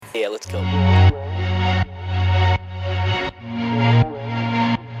Yeah, let's go.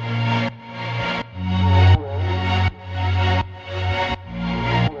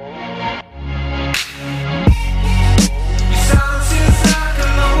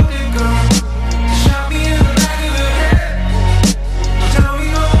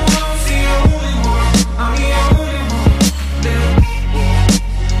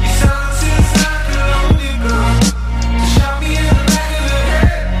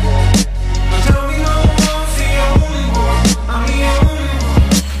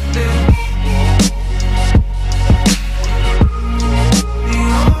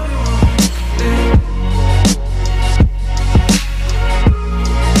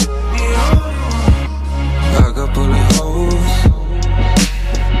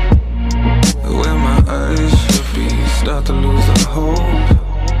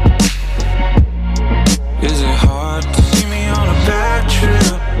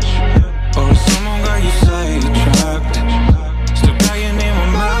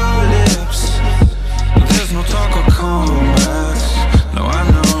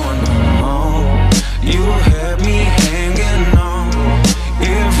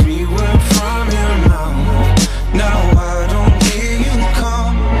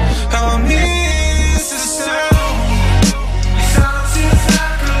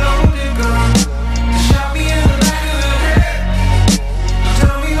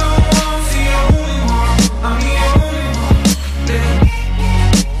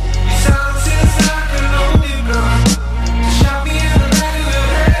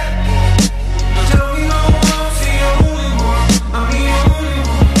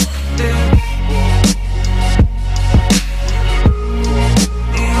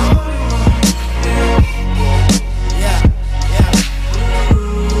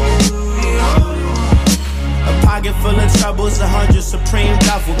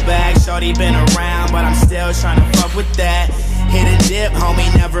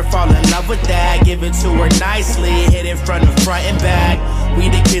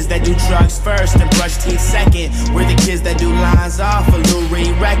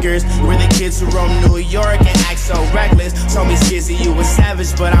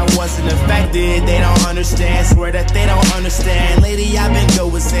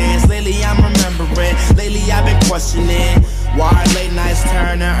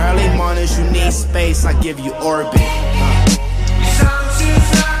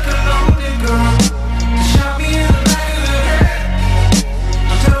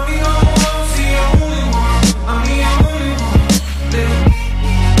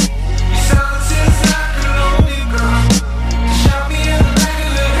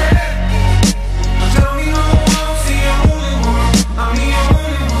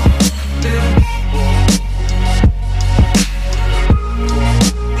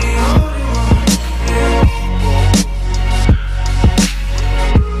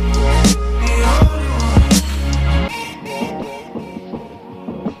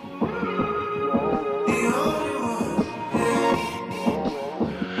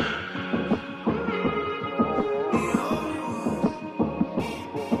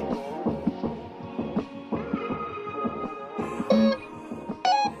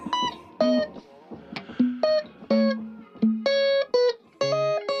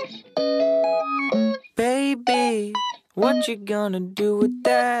 What you gonna do with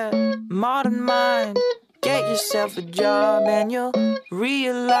that modern mind? Get yourself a job and you'll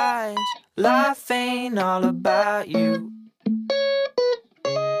realize life ain't all about you.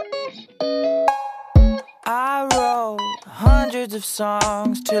 I wrote hundreds of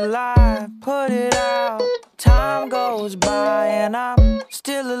songs till I put it out. Time goes by and I'm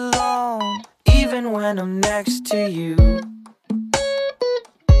still alone, even when I'm next to you.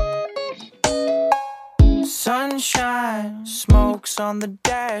 Sunshine, smokes on the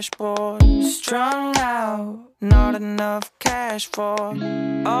dashboard. Strung out, not enough cash for.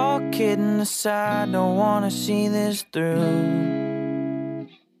 All kidding aside, don't wanna see this through.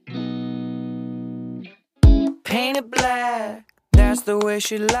 Painted black, that's the way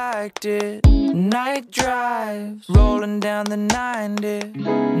she liked it. Night drives, rolling down the 90.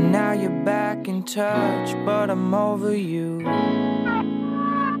 Now you're back in touch, but I'm over you.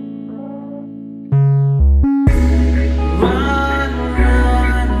 Run,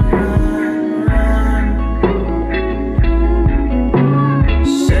 run, run, run.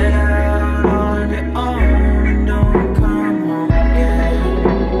 Set out on your own and don't come home again.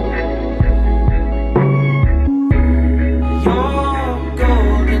 Your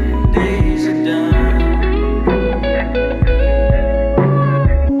golden days are done.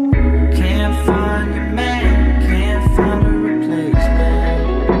 Can't find your man, can't find a replacement.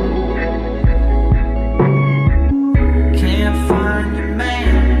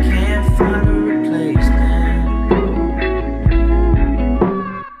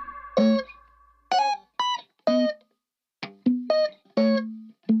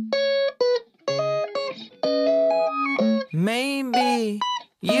 Maybe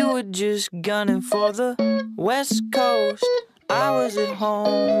you were just gunning for the West Coast. I was at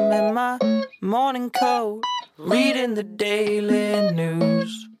home in my morning coat, reading the daily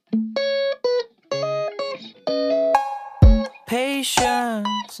news.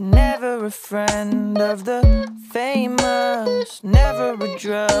 Patience, never a friend of the famous, never a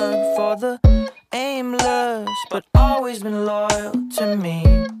drug for the aimless, but always been loyal to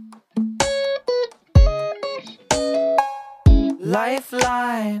me.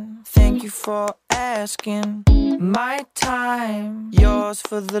 Lifeline, thank you for asking. My time, yours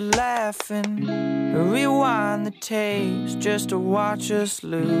for the laughing. Rewind the tapes just to watch us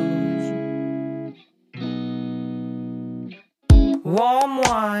lose. Warm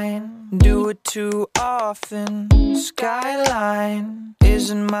wine, do it too often. Skyline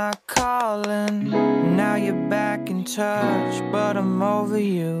isn't my calling. Now you're back in touch, but I'm over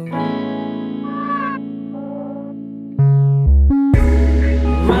you.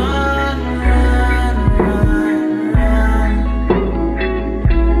 Run, run, run, run.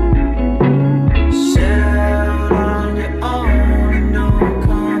 Set out on your own and don't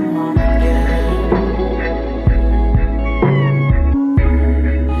come home again.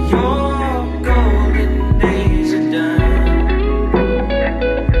 Your golden days are done.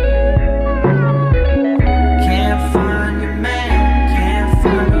 Can't find your man, can't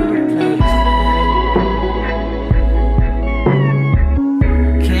find a replacement.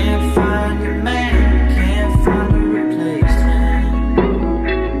 Can't find your man, can't find a replacement.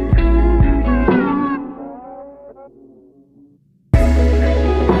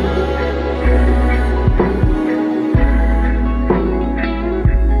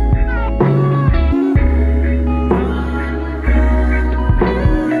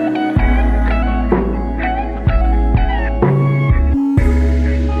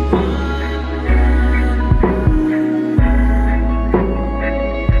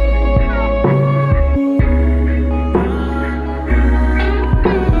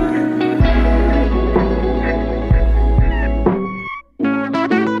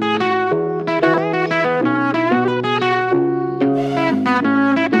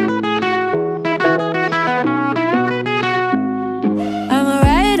 I'ma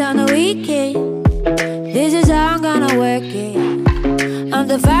ride on the weekend. This is how I'm gonna work it. I'm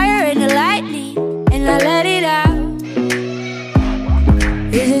the fire and the lightning, and I let it out.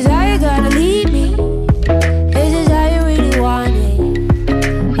 This is how you're gonna lead me. This is how you really want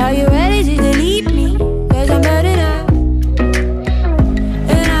it. Are you ready to delete me? Cause I'm burning out.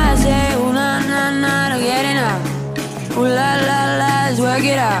 And I say, ooh na na na, don't get enough. Ooh la la la, let's work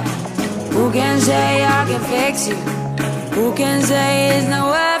it out. Who can say I can fix it? Who can say it's not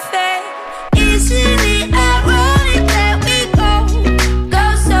worth it? Isn't it ironic that we go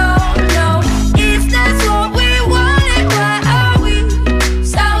so low? If that's what we wanted, why are we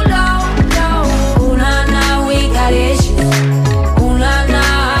so low? Ooh na na, we got issues. Ooh na na,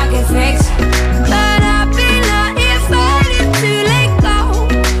 I can fix it. But I've been out here fighting to let go.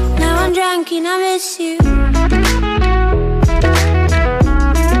 Now I'm drunk and I miss you.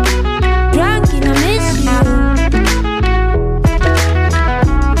 Drunk and I miss you.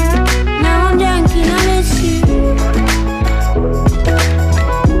 Now I'm drunk and I miss you.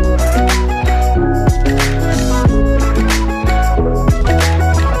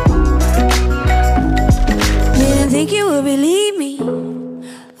 Didn't think you would believe me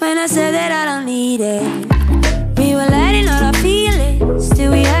when I said that I don't need it. We were letting all our feelings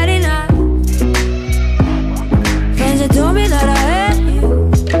till we had enough. Friends that told me that I hurt you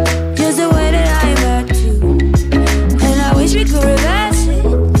just the way that I hurt you. And I wish we could reverse it,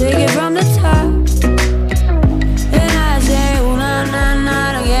 take it from the top. And I say, ooh na na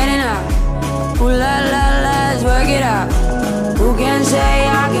na, don't get enough. Ooh la la la, let's work it out. Who can say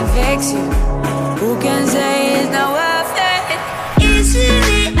I can fix it? Who can say it's not worth it? Isn't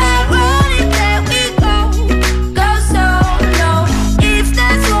it ironic that we go so low? If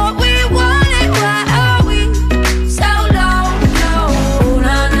that's what we wanted, why are we so low? Ooh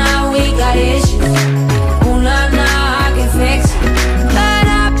na na, we got issues. Ooh na na, I can fix it. But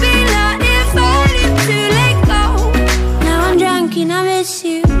I've been out here fighting to let go. Now I'm drunk and I miss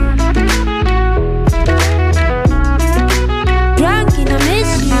you. Drunk and I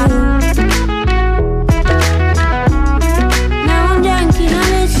miss you. Now I'm drunk and I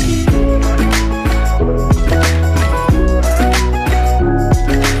miss you.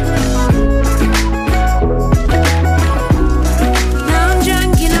 Now I'm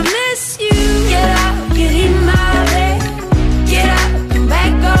drunk and I miss you. Get out, get in my bed. Get out, come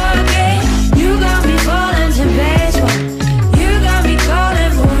back again. You got me falling to base. You got me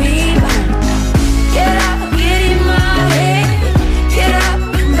calling for me.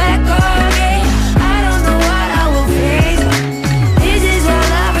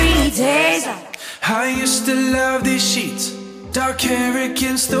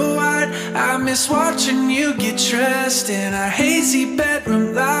 against the white. I miss watching you get dressed in a hazy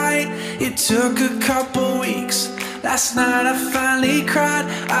bedroom light. It took a couple weeks. Last night I finally cried.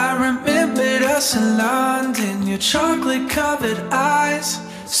 I remembered us in London, your chocolate covered eyes.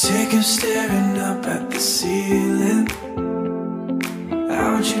 Sick of staring up at the ceiling.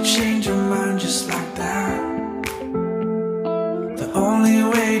 How'd you change your mind just like that? The only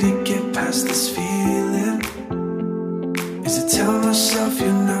way to get past this feeling is to tell myself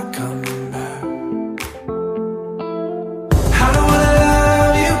you're not coming back. I don't wanna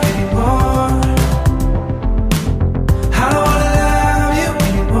love you anymore. I don't wanna love you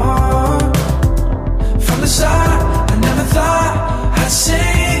anymore. From the start, I never thought I'd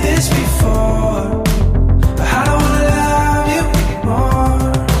say this before, but I don't wanna love you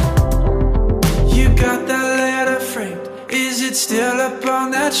anymore. You got that letter framed. Is it still up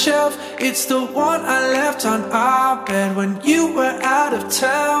on that shelf? It's the one I left on our bed when you were out of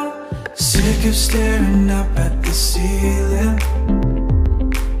town. Sick of staring up at the ceiling.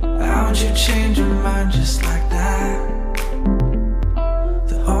 How'd you change your mind just like that?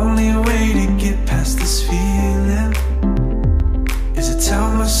 The only way to get past this feeling is to tell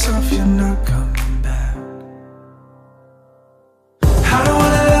myself you're not coming back. I don't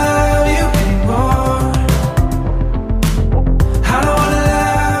wanna love you anymore. I don't wanna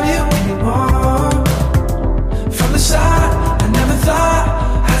love you anymore. From the start, I never thought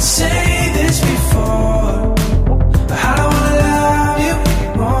I'd say this before, but I don't wanna love you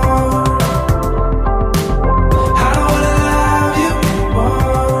anymore. I don't wanna love you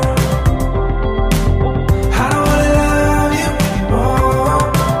anymore. I don't wanna love you anymore.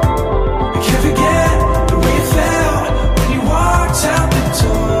 I can't forget the way you felt when you walked out the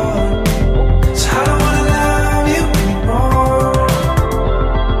door. So I don't wanna love you anymore.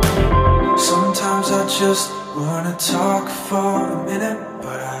 Sometimes I just wanna talk for a minute,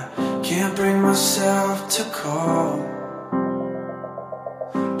 but I can't bring myself to call,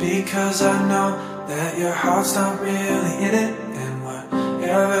 because I know that your heart's not really in it, and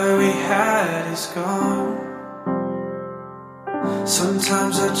whatever we had is gone.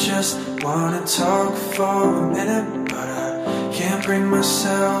 Sometimes I just wanna talk for a minute, but I can't bring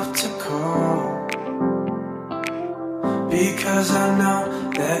myself to call, because I know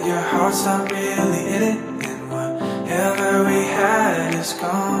that your heart's not really in it, and whatever we had is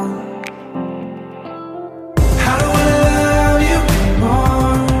gone. I don't wanna love you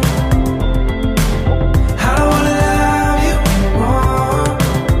anymore. I don't wanna love you anymore.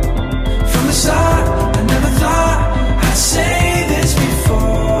 From the start, I never thought I'd say this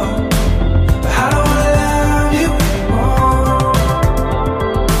before, but I don't wanna love you anymore.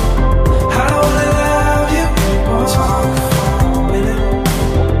 I don't wanna love you anymore. Talk for a minute.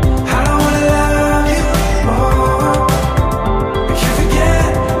 I don't wanna love you anymore. I can't forget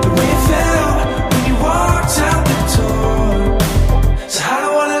the way you felt when you walked out the door. So I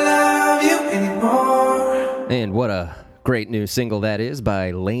don't wanna love you anymore. And what a great new single that is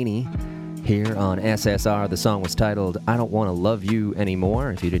by Lainey here on SSR. The song was titled I Don't Want to Love You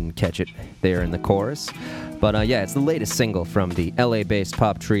Anymore, if you didn't catch it there in the chorus. But yeah, it's the latest single from the LA-based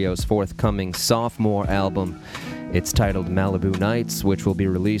pop trio's forthcoming sophomore album. It's titled Malibu Nights, which will be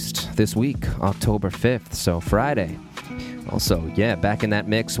released this week, October 5th, so Friday. Also, yeah, back in that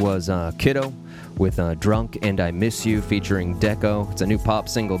mix was Kiddo with Drunk and I Miss You featuring Deco. It's a new pop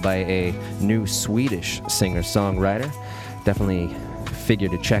single by a new Swedish singer-songwriter. Definitely figure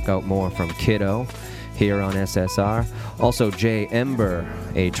to check out more from Kiddo here on SSR. Also, Jay Ember,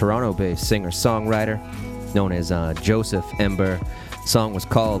 a Toronto-based singer-songwriter known as Joseph Ember. The song was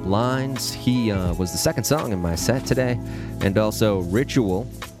called Lines. He was the second song in my set today. And also Ritual,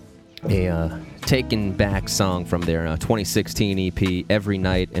 a taken back song from their 2016 EP, Every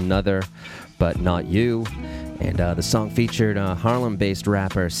Night Another, But Not You. And the song featured Harlem-based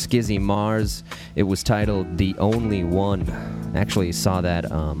rapper Skizzy Mars. It was titled The Only One. Actually saw that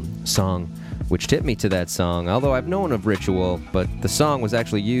song, which tipped me to that song, although I've known of Ritual, but the song was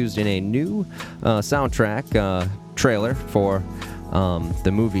actually used in a new soundtrack trailer for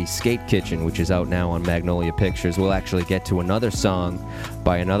the movie Skate Kitchen, which is out now on Magnolia Pictures. We'll actually get to another song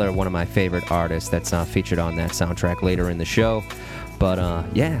by another one of my favorite artists that's featured on that soundtrack later in the show. But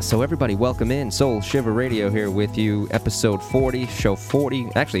yeah, so everybody, welcome in. Soul Shiver Radio here with you, episode 40, show 40,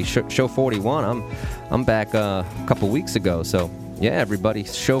 actually show 41. I'm back a couple weeks ago, so yeah, everybody,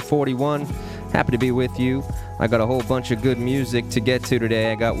 show 41. Happy to be with you. I got a whole bunch of good music to get to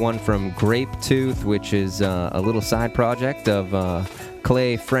today. I got one from Grape Tooth, which is a little side project of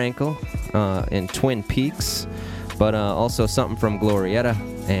Clay Frankel in Twin Peaks, but also something from Glorietta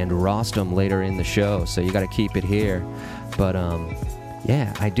and Rostam later in the show, so you got to keep it here. But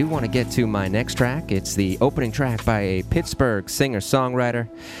Yeah, I do want to get to my next track. It's the opening track by a Pittsburgh singer-songwriter.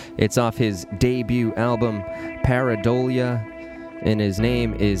 It's off his debut album, Paradolia, and his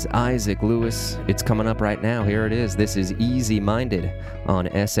name is Isaac Lewis. It's coming up right now. Here it is. This is Easy Minded on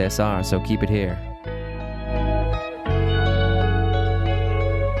SSR, so keep it here.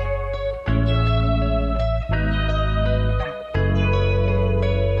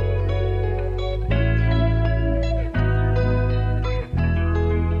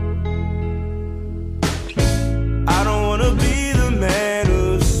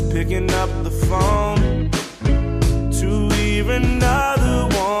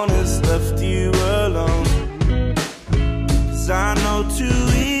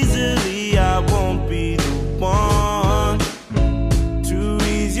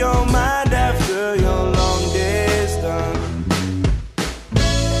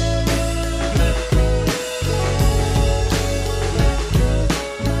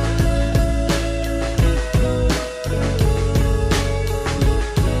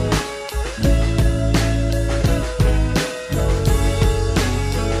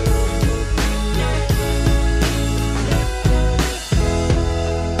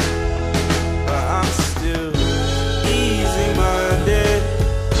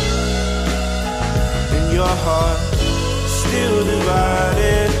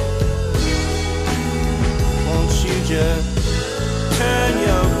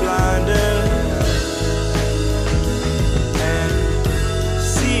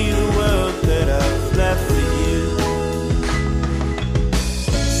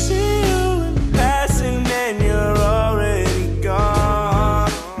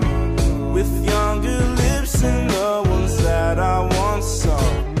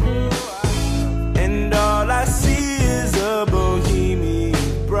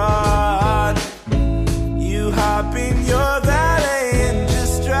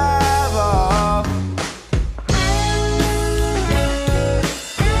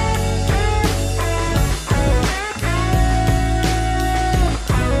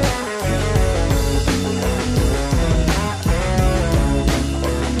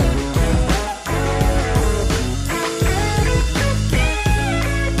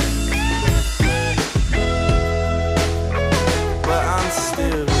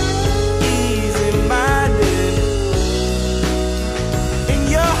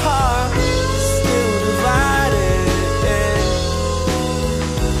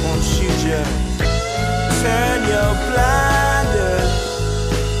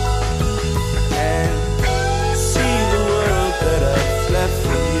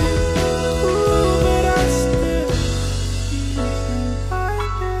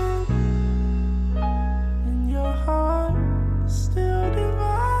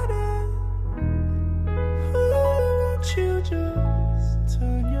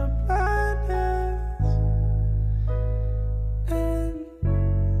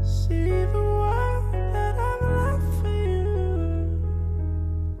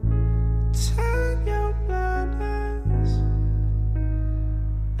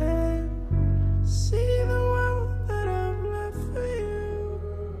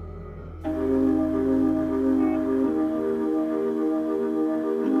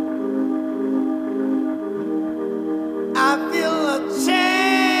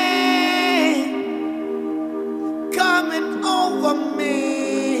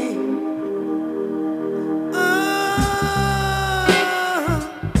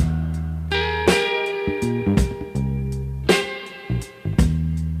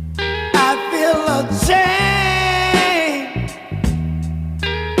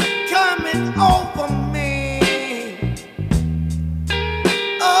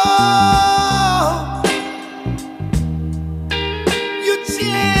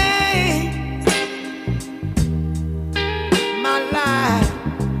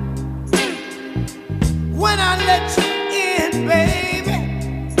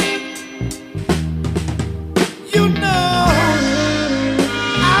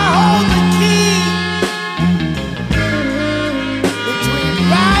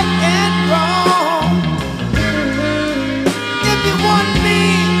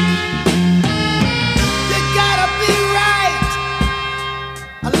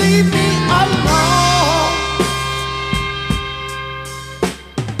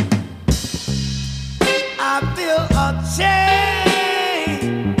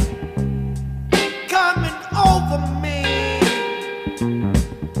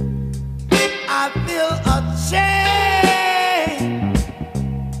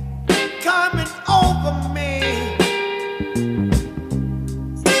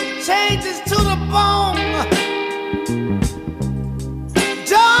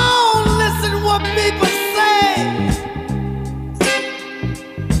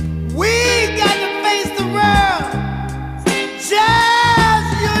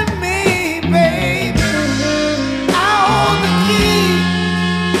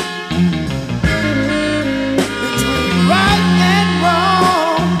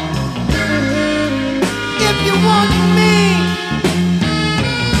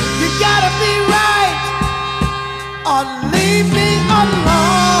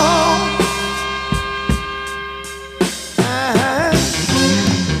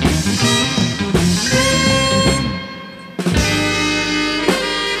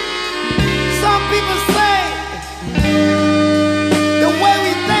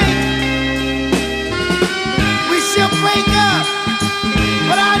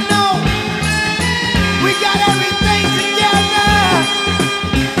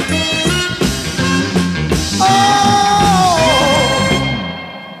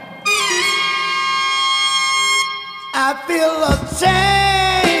 feel a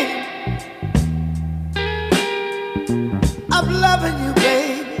change of loving you,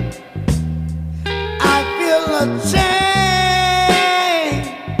 baby. I feel a change.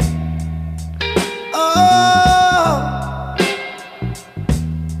 Oh,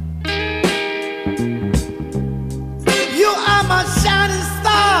 you are my shining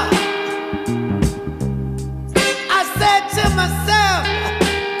star. I said to myself,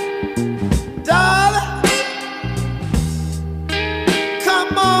 darling,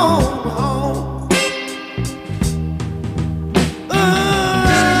 come on home.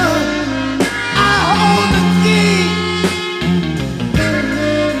 I hold the key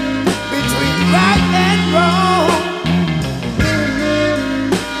between right and wrong.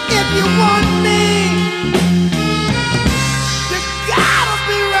 If you want me, you gotta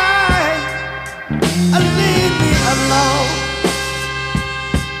be right. Leave me alone.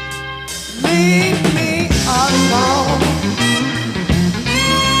 Leave me alone.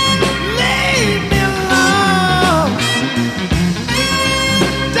 Leave me alone.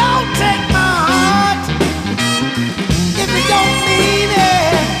 Don't take my heart if you don't mean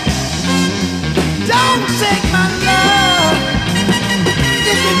it. Don't take my love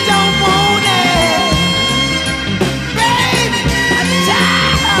if you don't want it. Baby, I'm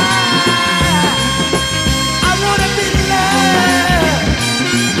tired. I wanna be loved.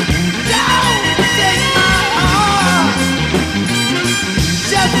 Don't take my heart.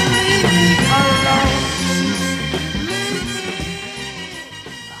 Just leave me alone.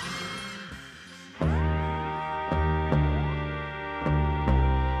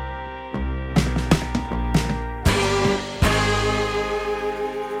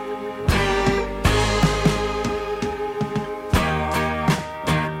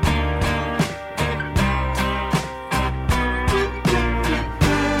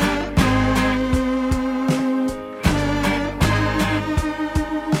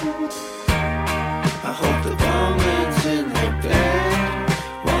 I hope the violins in their bed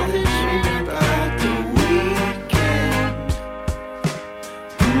while they dream about the weekend.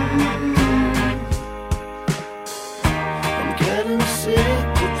 I'm getting sick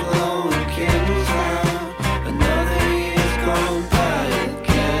of blowing candles out. Another year's gone by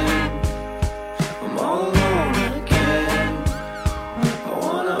again. I'm all alone again. I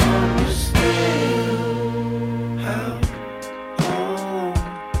wanna understand how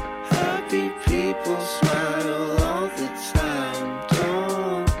happy people smile all the time.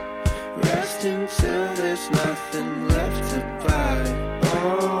 Don't rest until there's nothing left to buy.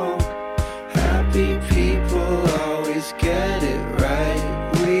 Oh, happy people always get it right.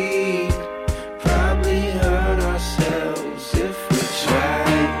 We probably hurt ourselves if we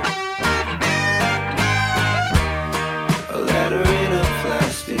tried. A letter in a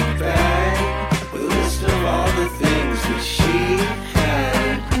plastic bag with a list of all the things that she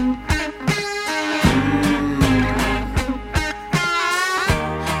had.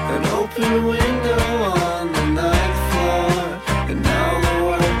 An open window on the ninth floor, and now the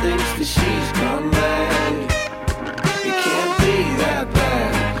world thinks that she's gone mad. You can't be that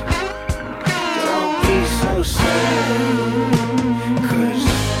bad. Don't be so sad. 'Cause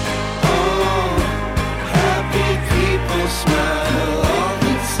happy people smile all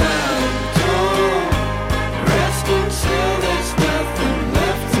the time. Don't rest until there's nothing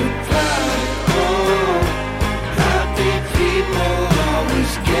left to buy. Oh, happy people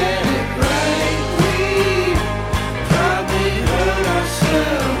always get it right. We probably hurt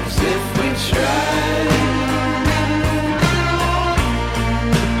ourselves if we try.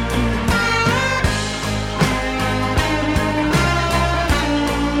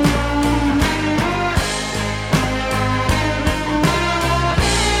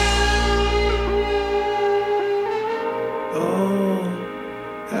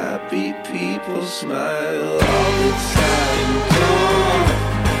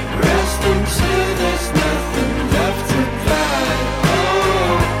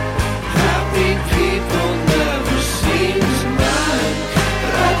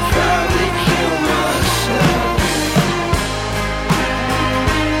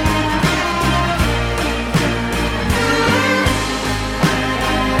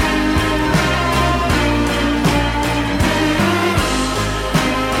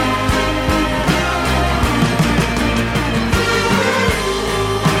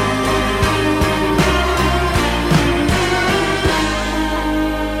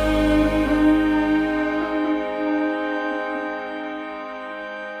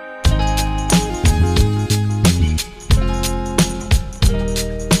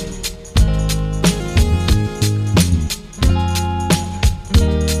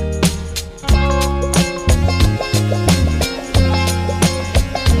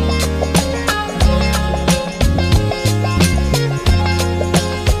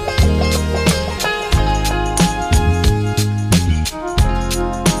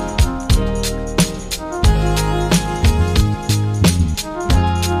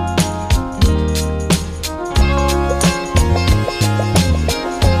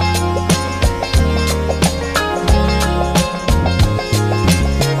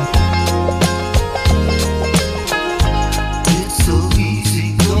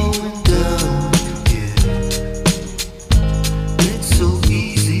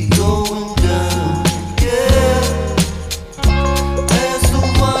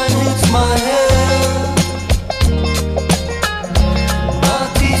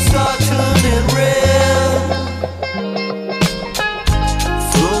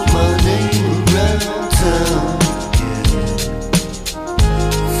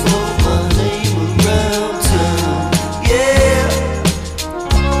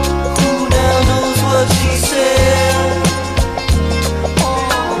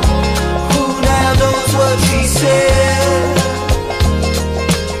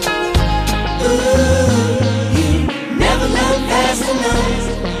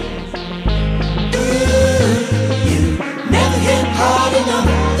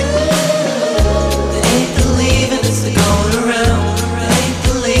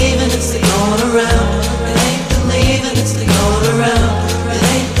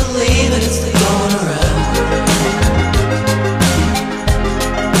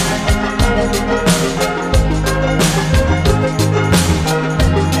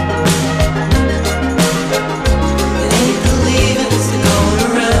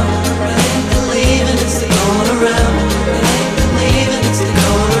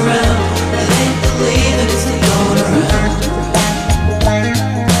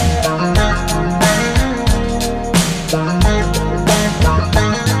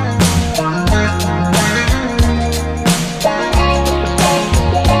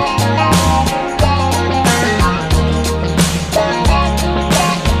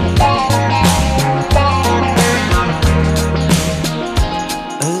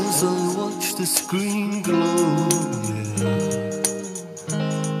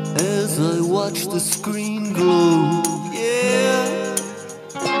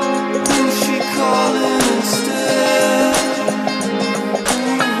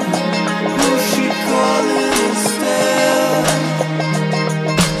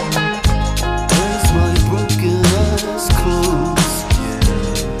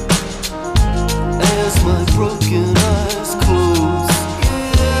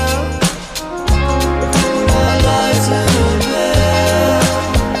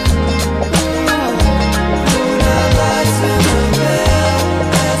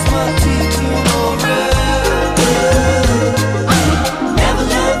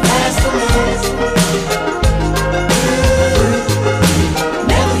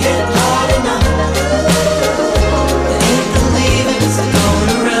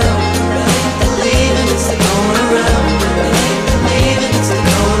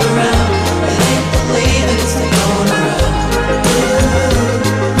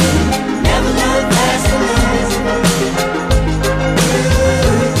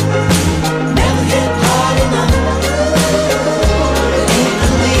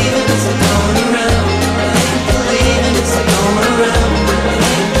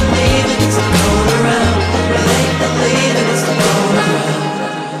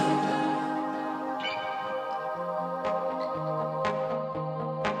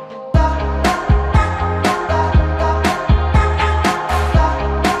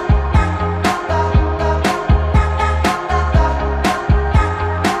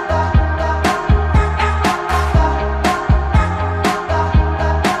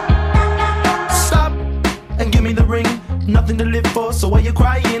 way you're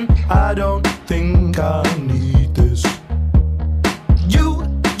crying. I don't think I need this.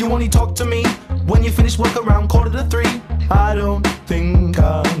 You only talk to me when you finish work around 2:45. I don't think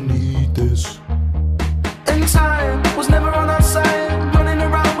I need this. And time was never on our side, running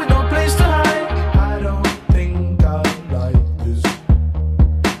around with no place to hide. I don't think I like this.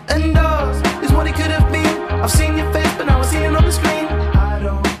 And ours is what it could have been. I've seen your face, but now I see it on the screen. I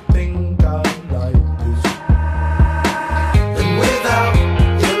don't think I like this. And without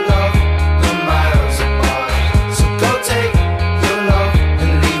your love, the miles apart. So go take your love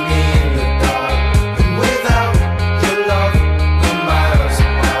and leave me in the dark. And without your love, the miles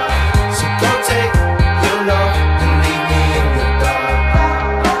apart. So go take your love and leave me in the dark.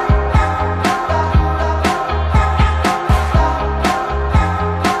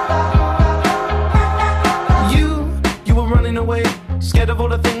 You were running away, scared of all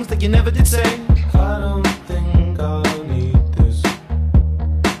the things that you never did say. I don't think I need this.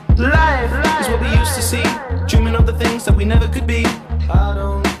 Life is what we used to see, dreaming of the things that we never could be. I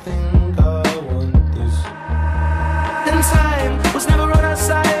don't think I want this. And time was never on our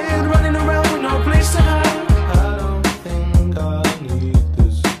side, running around with no place to hide. I don't think I need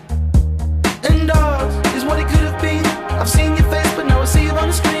this. And ours is what it could have been. I've seen your face, but now I see you on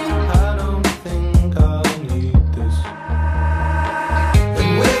the screen. I don't think I need this. And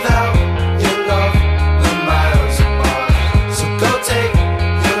without your love, the miles apart. So go take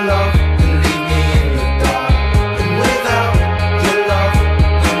your love and leave me in the dark. And without your love,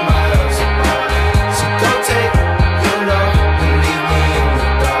 the miles apart. So go take your love and leave me in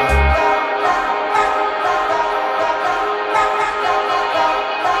the dark.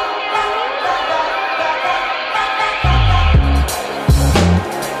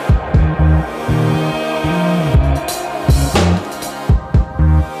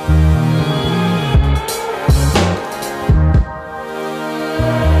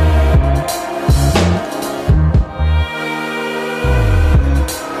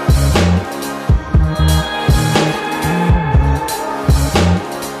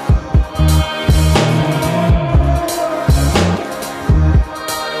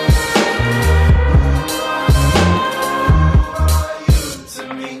 To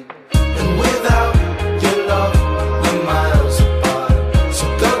me. And without your love, the miles apart. So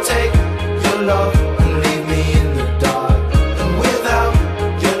go take your love and leave me in the dark. And without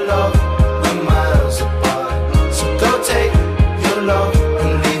your love, the miles apart. So go take your love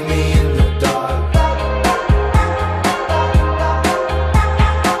and leave me in the dark.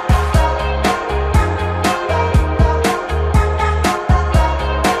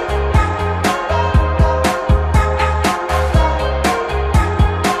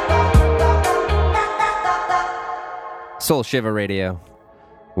 Soul Shiver Radio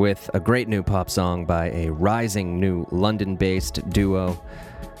with a great new pop song by a rising new London-based duo.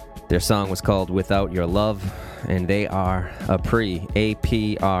 Their song was called Without Your Love, and they are Apre,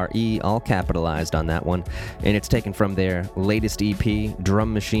 A-P-R-E, all capitalized on that one. And it's taken from their latest EP,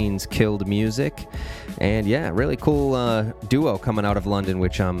 Drum Machines Killed Music. And yeah, really cool duo coming out of London,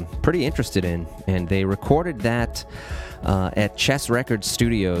 which I'm pretty interested in. And they recorded that at Chess Records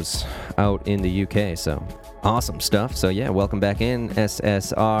Studios out in the UK, so awesome stuff. So yeah, welcome back in,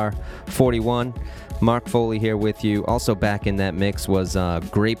 SSR 41. Mark Foley here with you. Also back in that mix was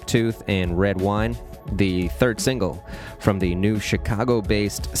Grape Tooth and Red Wine, the third single from the new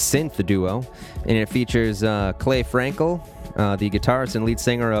Chicago-based synth duo. And it features Clay Frankel, the guitarist and lead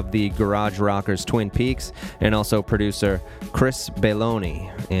singer of the garage rockers Twin Peaks, and also producer Chris Belloni.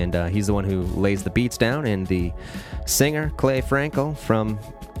 And he's the one who lays the beats down, and the singer, Clay Frankel from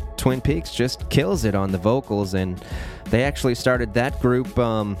Twin Peaks, just kills it on the vocals. And they actually started that group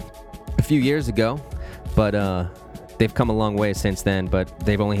a few years ago, but they've come a long way since then. But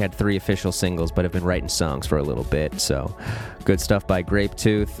they've only had 3 official singles, but have been writing songs for a little bit. So good stuff by Grape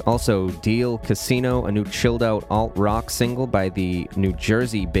Tooth. Also Deal Casino, a new chilled out alt rock single by the New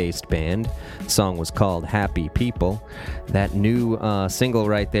Jersey based band. The song was called Happy People. That new single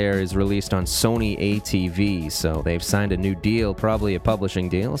right there is released on Sony ATV, so they've signed a new deal, probably a publishing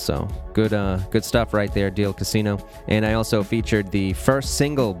deal. So good stuff right there, Deal Casino. And I also featured the first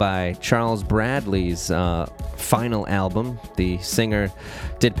single by Charles Bradley's final album. The singer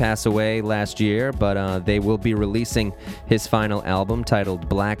did pass away last year, but they will be releasing his final album titled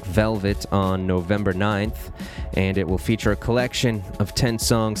Black Velvet on November 9th, and it will feature a collection of 10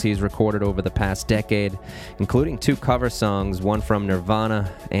 songs he's recorded over the past decade, including 2 cover songs, one from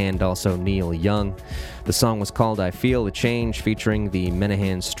Nirvana and also Neil Young. The song was called I Feel the Change, featuring the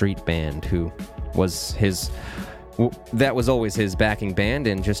Menahan Street Band, who was his that was always his backing band,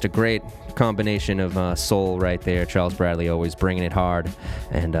 and just a great combination of soul right there. Charles Bradley always bringing it hard,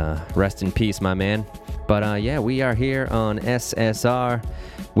 and rest in peace, my man. But yeah, we are here on SSR.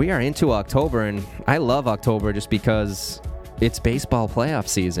 We are into October, and I love October just because it's baseball playoff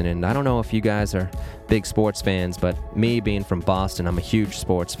season, and I don't know if you guys are big sports fans, but me being from Boston, I'm a huge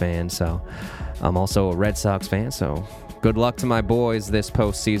sports fan, so I'm also a Red Sox fan, so good luck to my boys this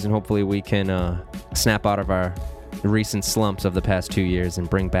postseason. Hopefully we can snap out of our recent slumps of the past 2 years and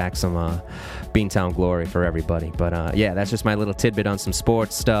bring back some Beantown glory for everybody. But yeah, that's just my little tidbit on some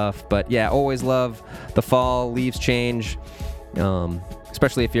sports stuff. But yeah, always love the fall, leaves change,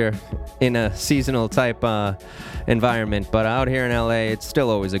 especially if you're in a seasonal type environment. But out here in LA, it's still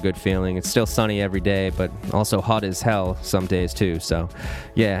always a good feeling. It's still sunny every day, but also hot as hell some days too. So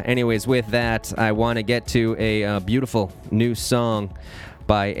yeah, anyways, with that, I want to get to a beautiful new song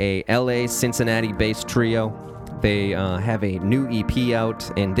by a LA Cincinnati based trio. They have a new EP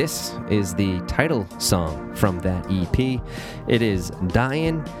out, and this is the title song from that EP. It is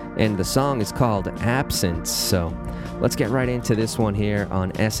Dying, and the song is called Absence. So let's get right into this one here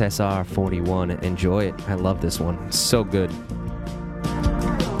on SSR 41. Enjoy it. I love this one. So good.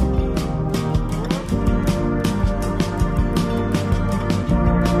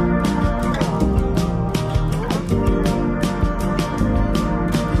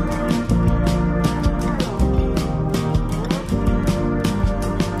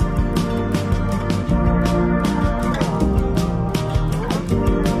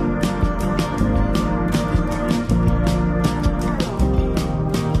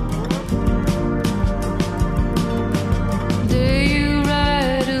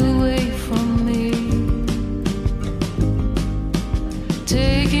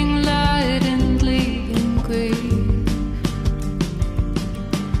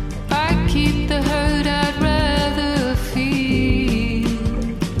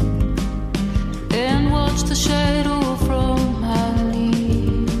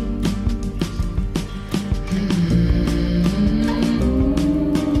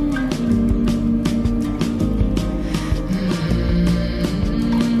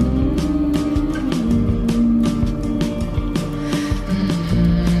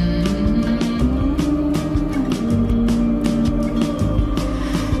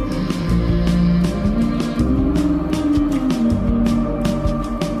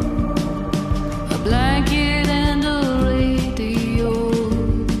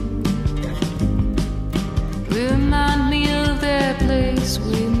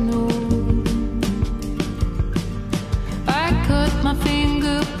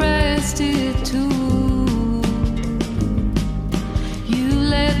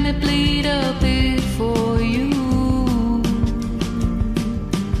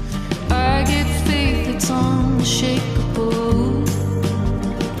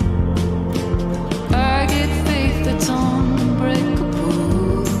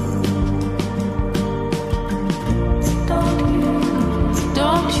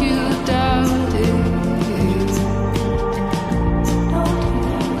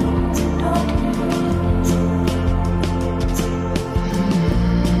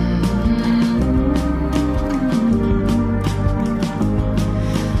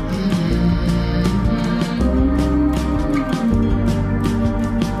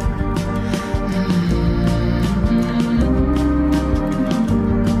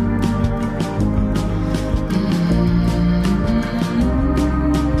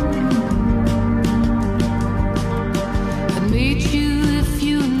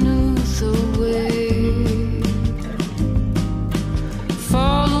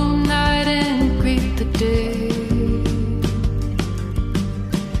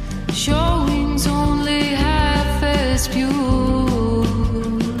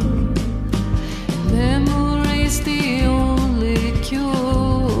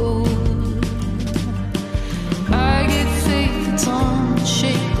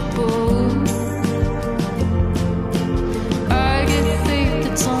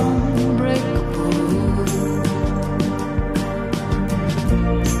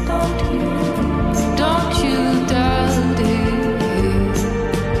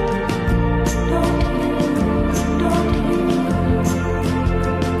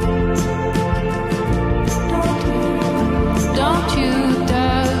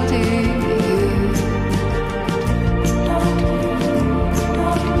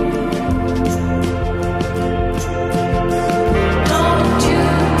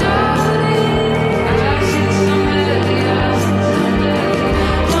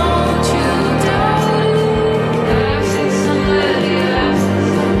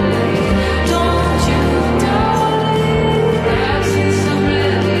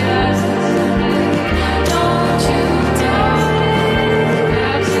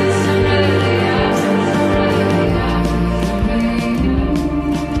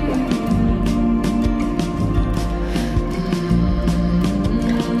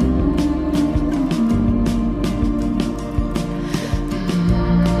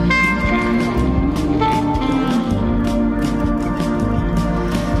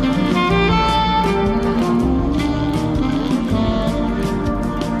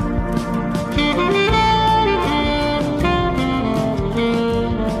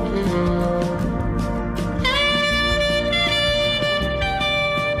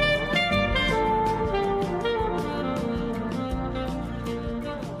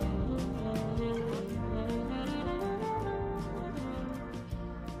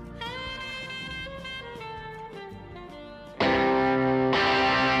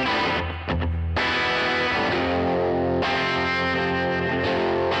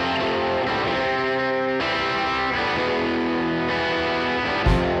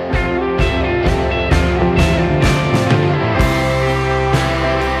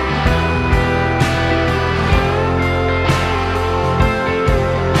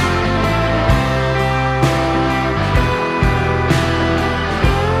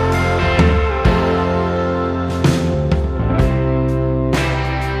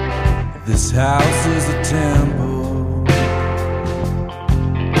 This house is a temple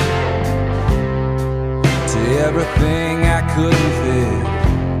to everything I couldn't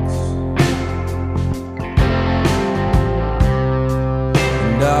fix.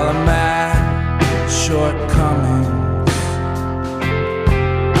 And all of my shortcomings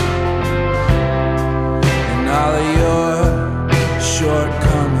and all of your shortcomings.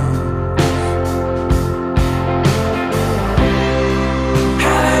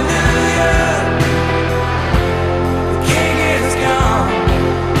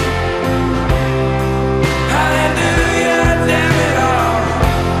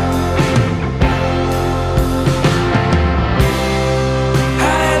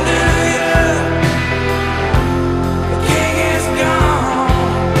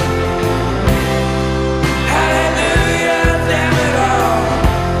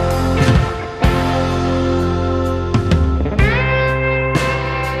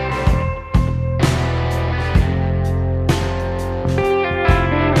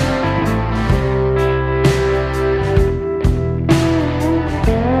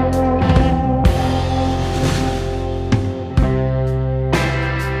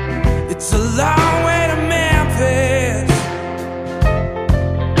 It's a long way to Memphis,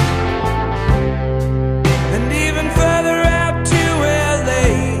 and even further out to LA.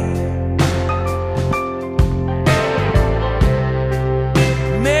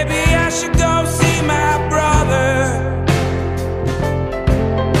 Maybe I should go see my brother,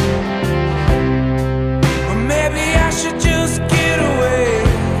 or maybe I should just get away.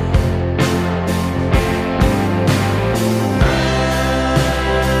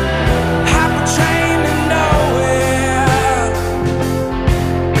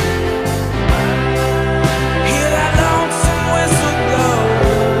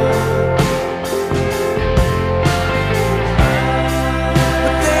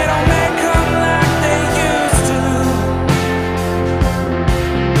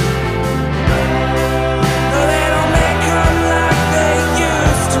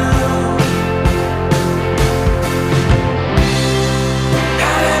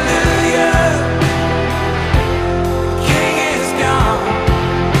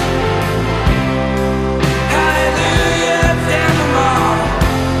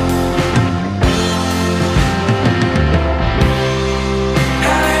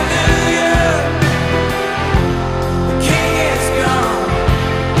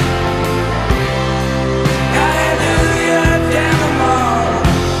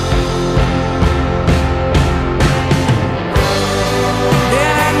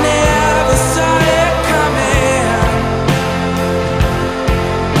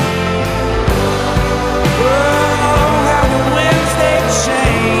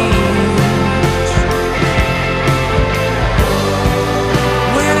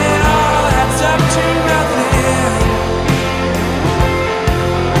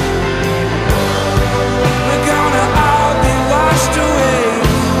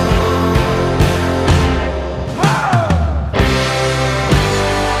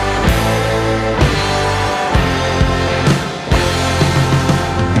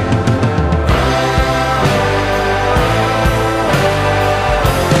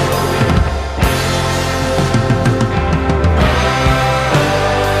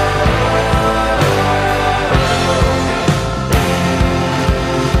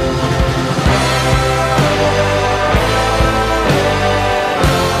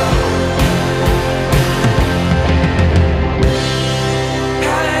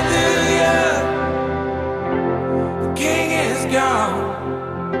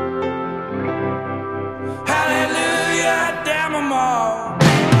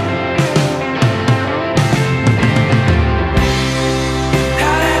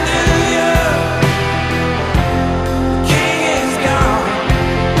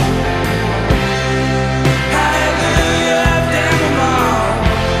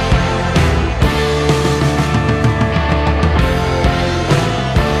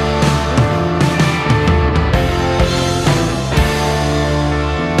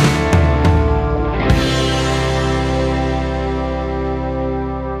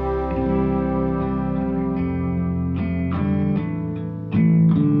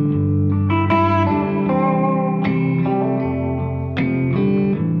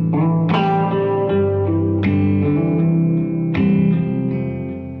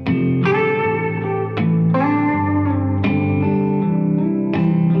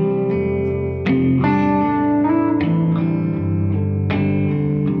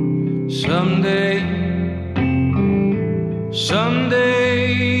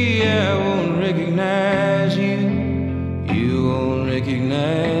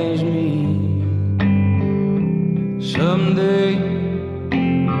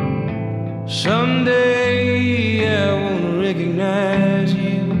 recognize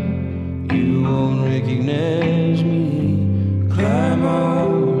you. You won't recognize me. Climb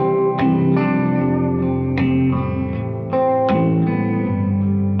on.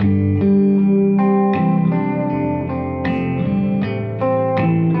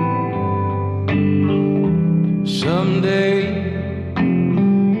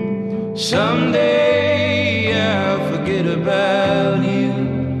 Someday I'll forget about you.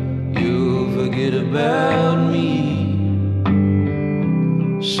 You'll forget about me.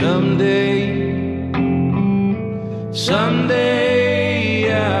 Someday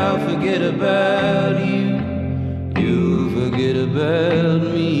I'll forget about you. You'll forget about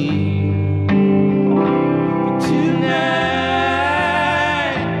me. But tonight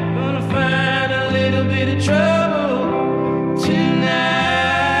gonna find a little bit of trouble.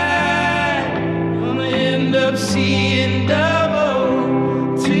 Tonight gonna end up seeing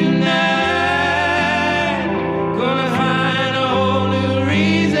double. Tonight gonna find a whole new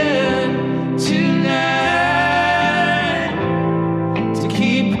reason. Tonight to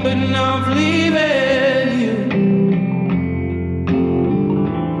keep putting off leaving you.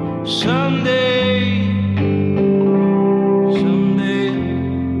 Someday, someday,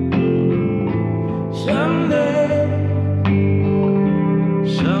 someday,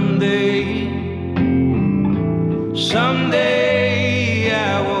 someday, someday I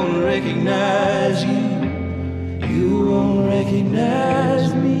won't recognize you. You won't recognize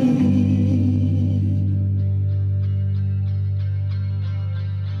me.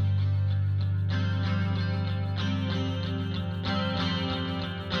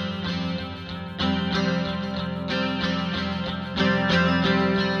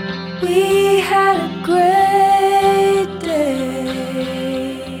 We had a great day,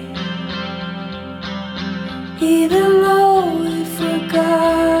 even though we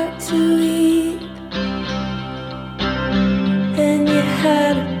forgot to eat, and you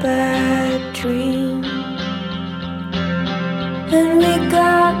had a bad dream, and we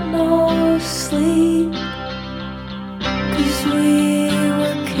got no sleep, 'cause we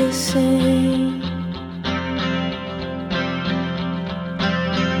were kissing.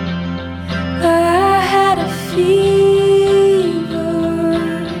 I had a fever,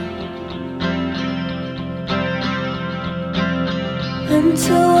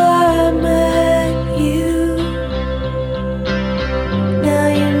 until I met you. Now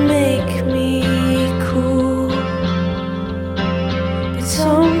you make me cool, but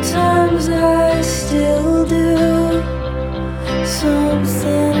sometimes I still do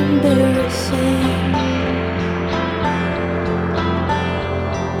something embarrassing.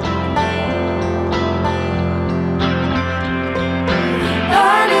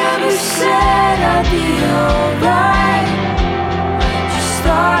 Said I'd be alright. Just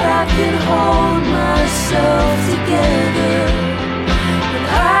thought I could hold myself together. When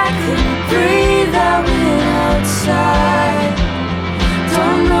I couldn't breathe, I went outside.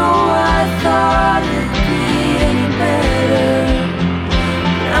 Don't know why I thought it'd be any better.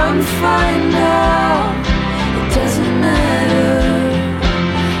 But I'm fine now, it doesn't matter.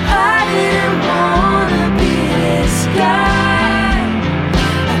 I didn't wanna be this guy.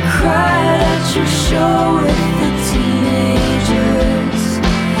 Cried at your show with the teenagers.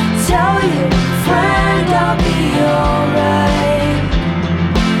 Tell your friend I'll be alright.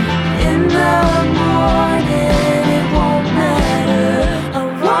 In the morning it won't matter. I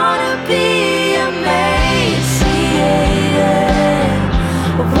wanna be emaciated.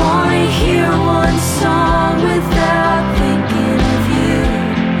 I wanna hear one song without thinking of you.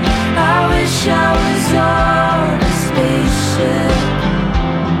 I wish I was on a spaceship,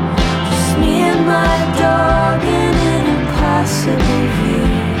 me and my dog in an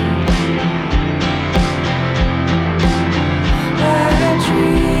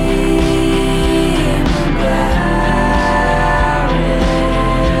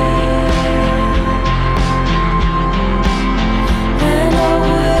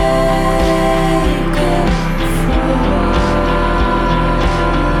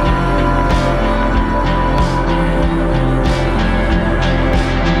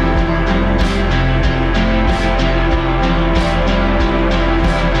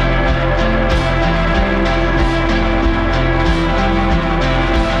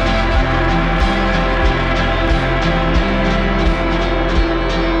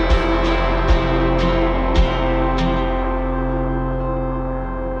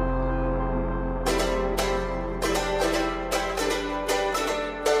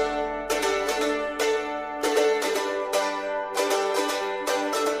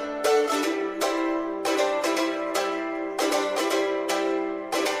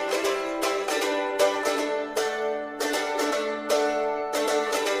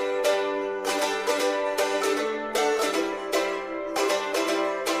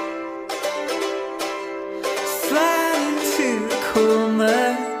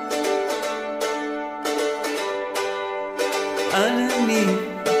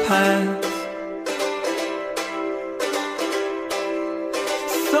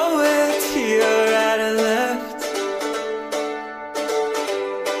somewhere to your right or left.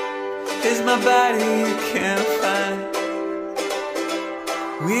 Is my body you can't find.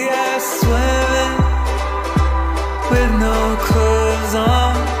 We are swimming with no clothes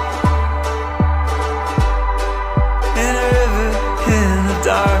on in a river in the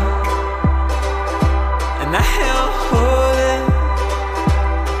dark, and I am holding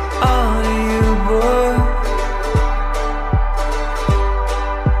on to you, boy,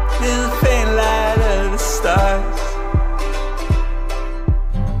 in the faint light of the stars.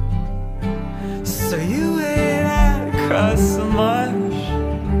 So you wait out across the marsh,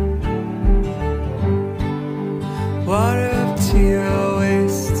 water up to your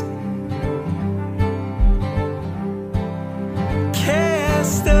waist,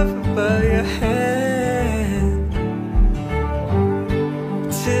 cast up above your head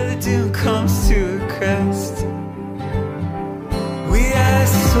till the doom comes to a crest. We are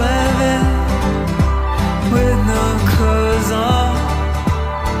swimming with no clothes on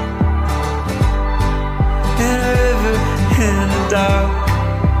in a river in the dark,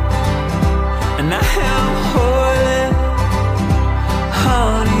 and I am holding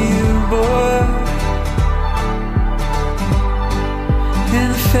on to you, boy, in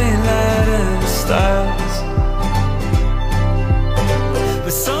the faint light of the stars.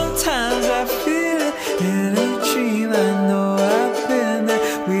 But sometimes I feel it in a dream. I know I've been there.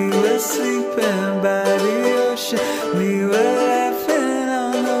 We were sleeping by the ocean, we were laughing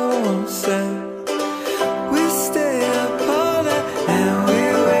on the warm side. We stay up all night and we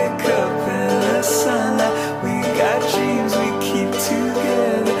wake up in the sunlight. We got dreams we keep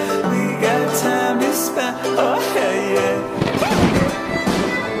together, we got time to spend, oh hell yeah.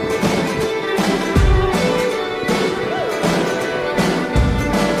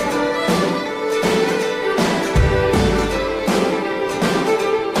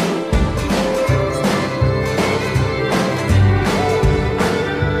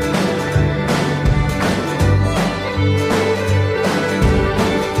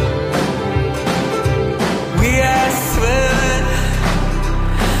 We are swimming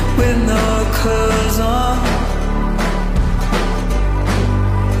with no clothes on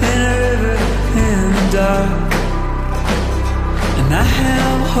in a river in the dark, and I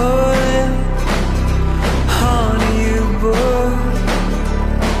am holding on to you, boy,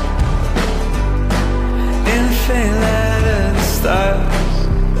 in the faint light of the stars.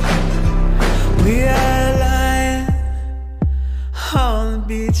 We are lying on the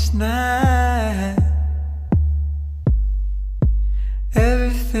beach night.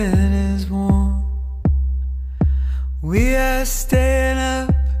 Everything is warm. We are staying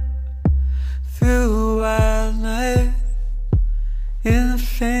up through a wild night in the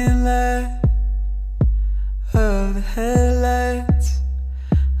faint light of the headlights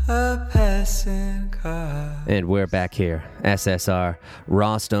of passing cars. And we're back here. SSR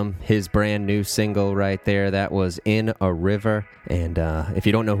Rostam, his brand new single right there, that was In a River. And if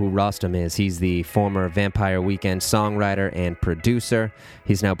you don't know who Rostam is, he's the former Vampire Weekend songwriter and producer.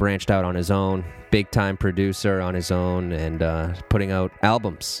 He's now branched out on his own, big-time producer on his own, and putting out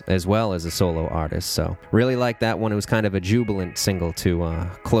albums as well as a solo artist. So really like that one. It was kind of a jubilant single to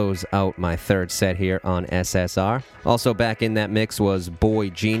close out my third set here on SSR. Also back in that mix was Boy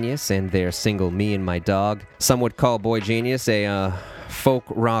Genius and their single Me and My Dog. Some would call Boy Genius a folk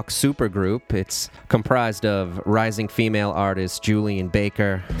rock supergroup. It's comprised of rising female artists Julian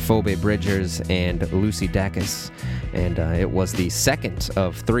Baker, Phoebe Bridgers, and Lucy Dacus. And it was the second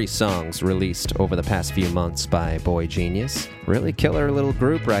of 3 songs released over the past few months by Boy Genius. Really killer little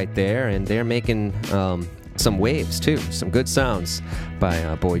group right there, and they're making some waves too, some good sounds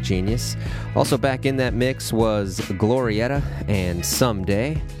by Boy Genius. Also back in that mix was Glorietta and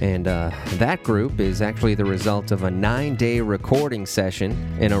Someday, and that group is actually the result of a 9-day recording session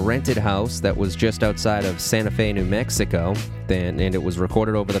in a rented house that was just outside of Santa Fe, New Mexico, and it was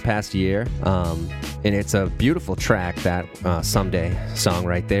recorded over the past year, and it's a beautiful track, that Someday song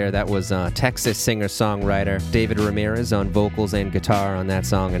right there. That was Texas singer-songwriter David Ramirez on vocals and guitar on that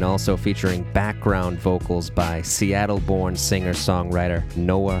song, and also featuring background vocals by Seattle-born singer-songwriter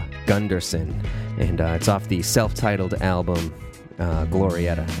Noah Gunderson. And it's off the self-titled album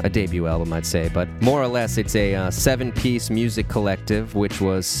Glorietta, a debut album, I'd say. But more or less, it's a 7-piece music collective, which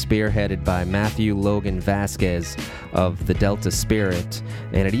was spearheaded by Matthew Logan Vasquez of the Delta Spirit.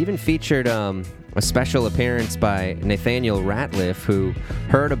 And it even featured a special appearance by Nathaniel Ratliff, who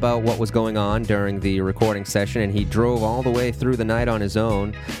heard about what was going on during the recording session, and he drove all the way through the night on his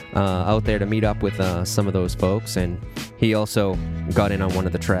own out there to meet up with some of those folks, and he also got in on one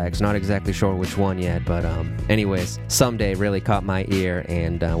of the tracks. Not exactly sure which one yet, but anyways, Someday really caught my ear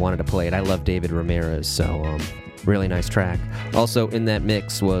and wanted to play it. I love David Ramirez, so really nice track. Also in that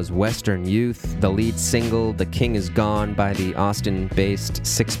mix was Western Youth, the lead single The King Is Gone by the Austin-based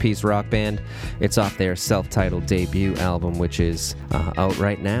six-piece rock band. It's off their self-titled debut album, which is out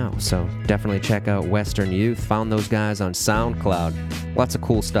right now. So definitely check out Western Youth. Found those guys on SoundCloud. Lots of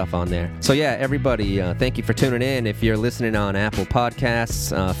cool stuff on there. So yeah, everybody, thank you for tuning in. If you're listening on Apple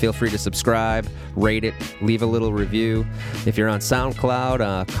Podcasts, feel free to subscribe, rate it, leave a little review. If you're on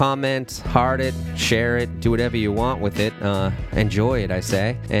SoundCloud, comment, heart it, share it, do whatever you want with it. Enjoy it, I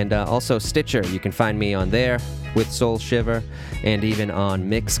say. And also Stitcher, you can find me on there with Soul Shiver, and even on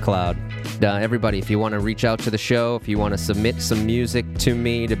Mixcloud. Everybody, if you want to reach out to the show, if you want to submit some music to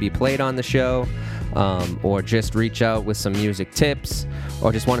me to be played on the show, or just reach out with some music tips,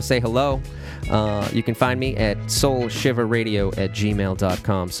 or just want to say hello, you can find me at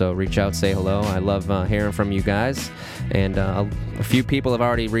soulshiverradio@gmail.com. So reach out, say hello. I love hearing from you guys, and a few people have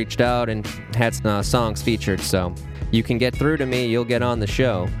already reached out and had songs featured, so you can get through to me, you'll get on the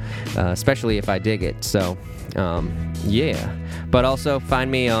show, especially if I dig it. So yeah, but also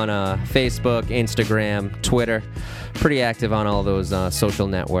find me on Facebook, Instagram, Twitter. Pretty active on all those social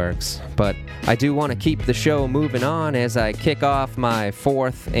networks. But I do want to keep the show moving on. As I kick off my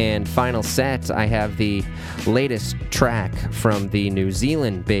fourth and final set, I have the latest track from the New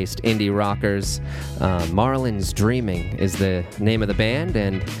Zealand-based indie rockers. Marlins Dreaming is the name of the band,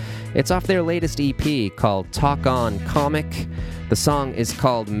 and it's off their latest EP called Talk On Comic. The song is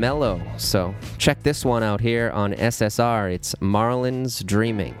called Mellow, so check this one out here on SSR. It's Marlins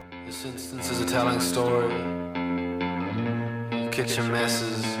Dreaming. This instance is a telling story. Kitchen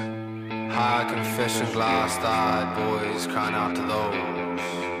messes, high confession, glassed-eyed boys crying out to those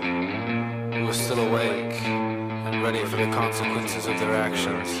who are still awake and ready for the consequences of their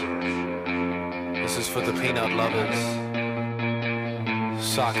actions. This is for the peanut lovers,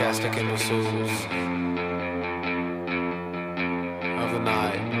 sarcastic imbeciles of the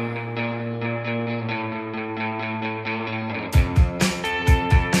night.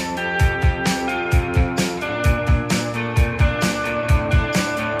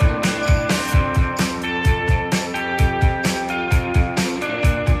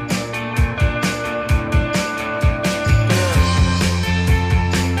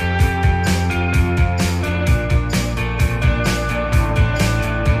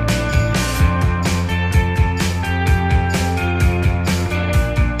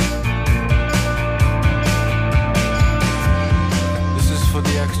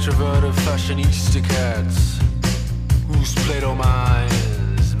 Easter cats whose Play-Doh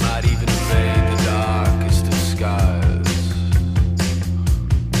minds might even evade the darkest of skies.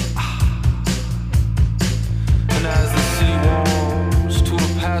 And as the city warms to a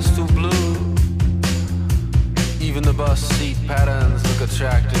pastel blue, even the bus seat patterns look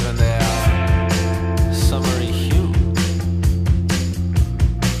attractive in their summery hue.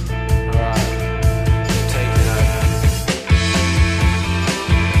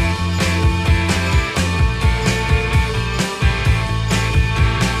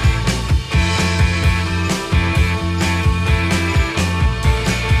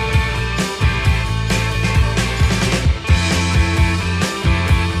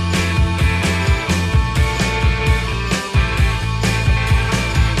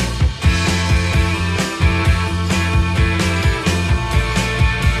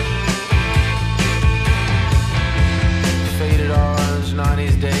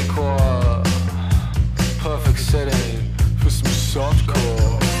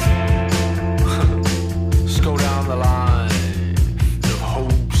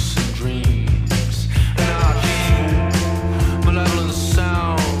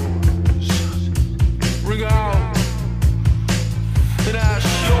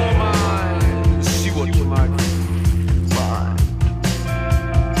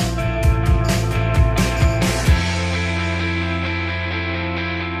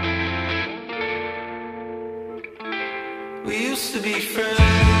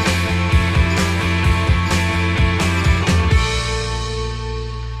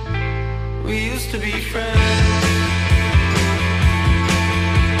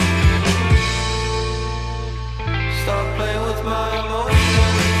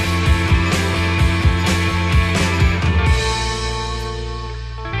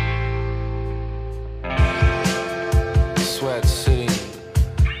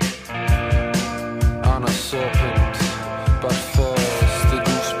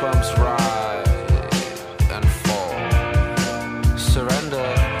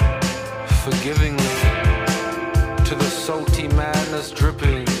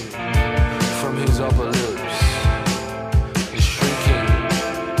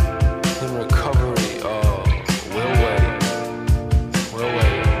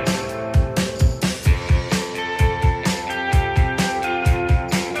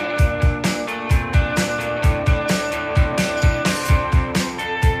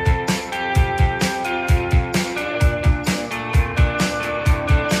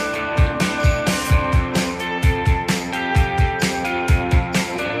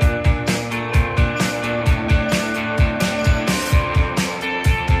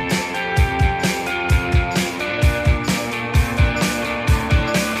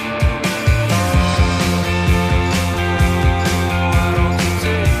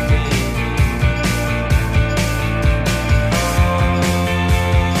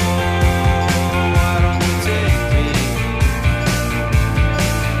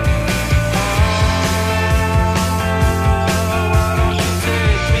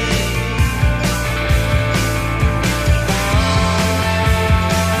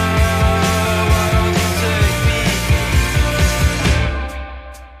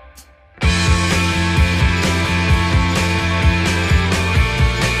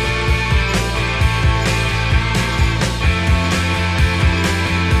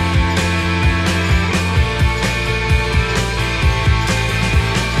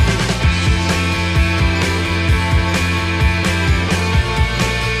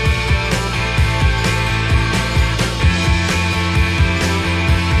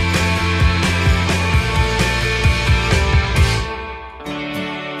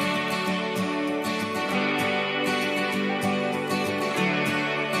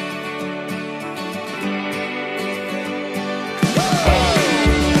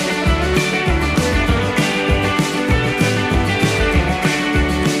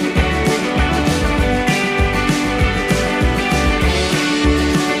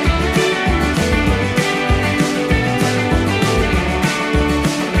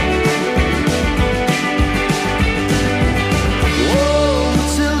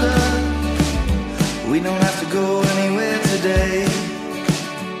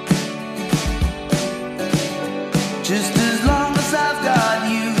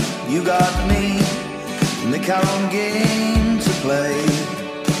 you got me in the current game to play.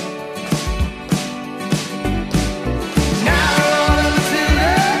 Now all of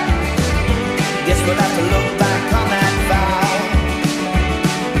Matilda, guess we'll have to look back on that vow.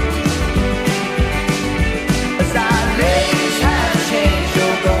 As our days have changed,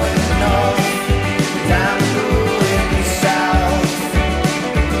 you're going north, down going south.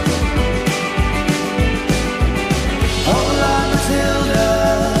 Hold on, Matilda,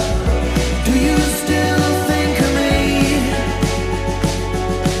 do you still think of me?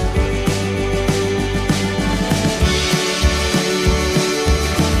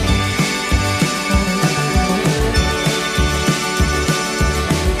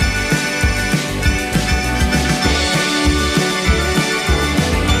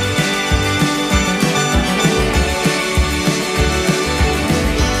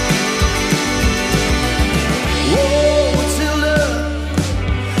 Whoa, Matilda,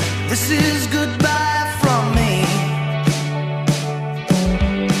 this is goodbye from me.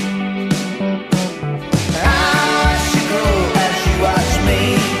 I watch you grow as you watch me.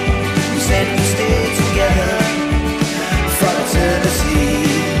 You said we'd stay together for eternity.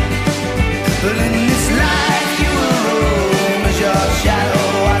 But in this life you will roam as your shadow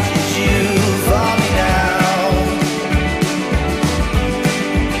watches you for me now.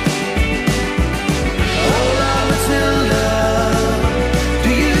 Hold on, Matilda, do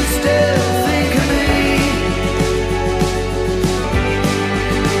you still think of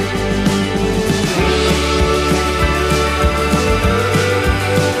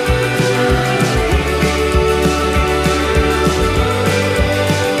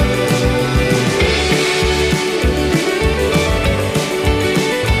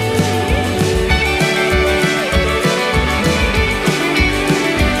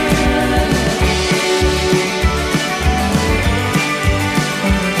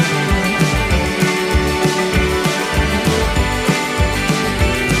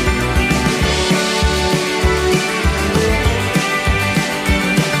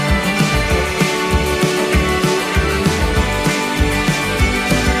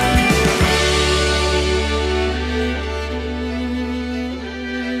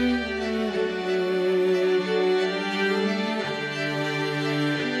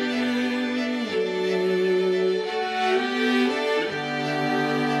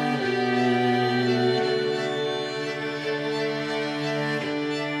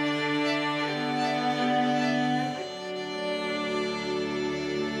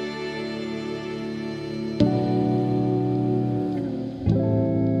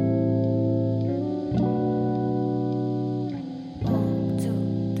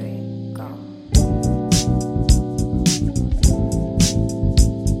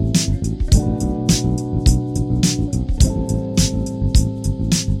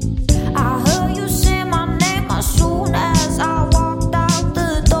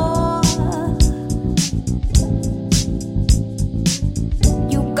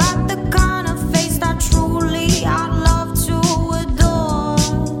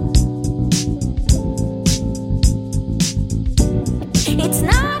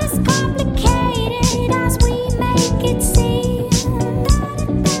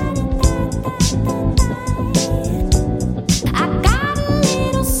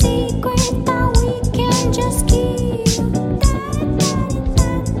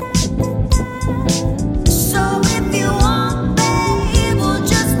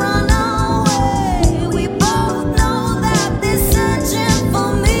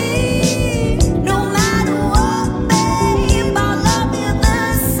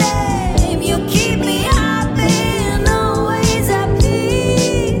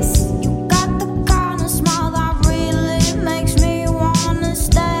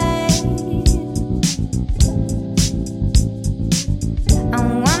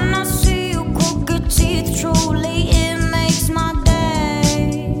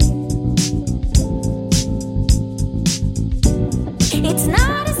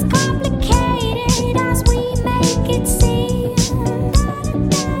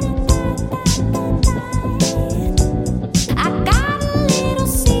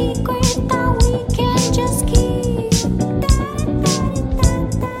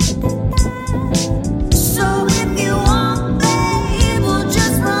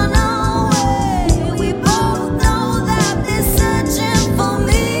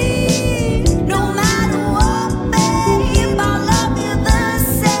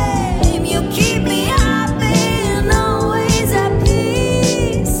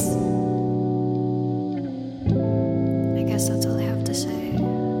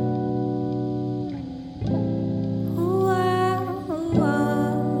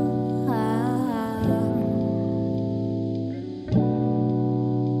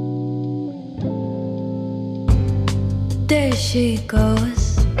There she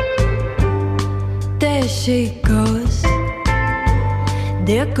goes. There she goes.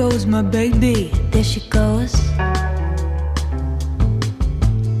 There goes my baby. There she goes.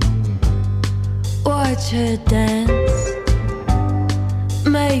 Watch her dance,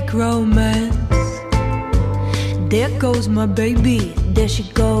 make romance. There goes my baby. There she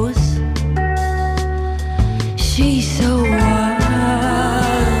goes. She's so wild.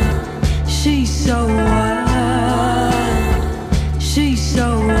 She's so wild. She's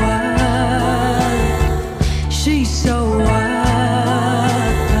so wild. She's so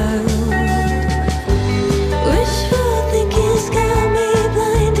wild. Wishful thinking's got me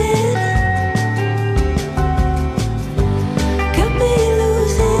blinded. Got me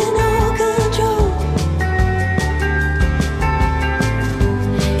losing all control.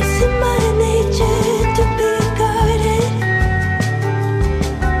 It's in my nature to be guarded.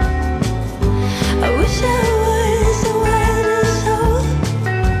 I wish I was a wilder soul.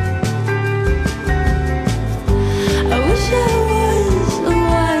 I wish I was a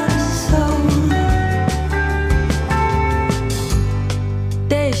wilder soul.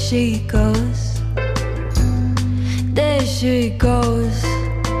 There she goes. There she goes.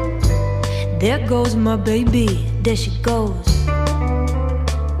 There goes my baby. There she goes.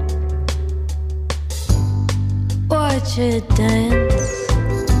 Watch her dance,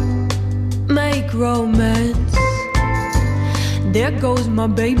 make romance. There goes my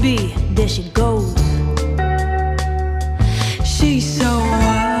baby. There she goes. She's so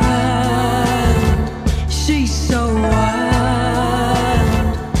wild. She's so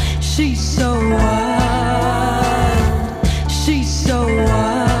wild. She's so wild. She's so wild.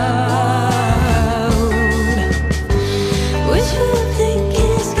 Wishful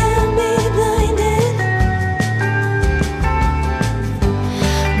thinking's got me blinded.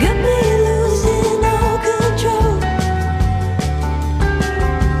 Got me losing all control.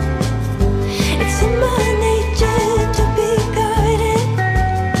 It's in my nature to be guarded.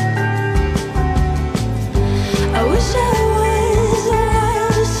 I wish I was a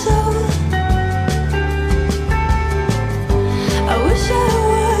wilder soul. I wish I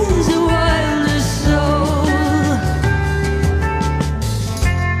was a wilder soul.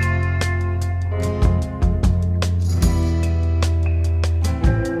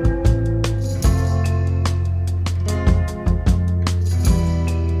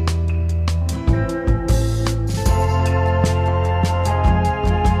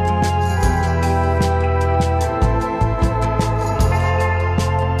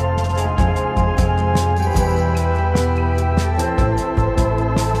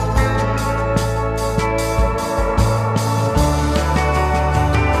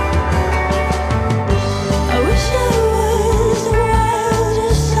 I wish I was a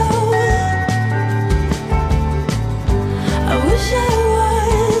wilder soul. I wish I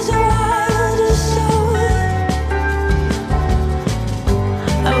was a wilder soul.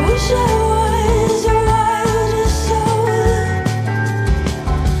 I wish I was a wilder soul.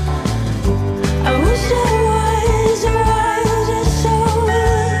 I wish I was a wilder soul.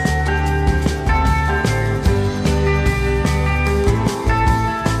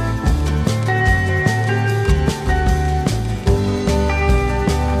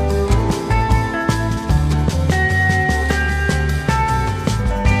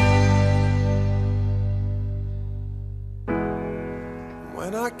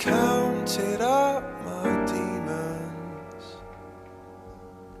 When I counted up my demons,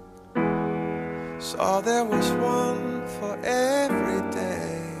 saw there was one for every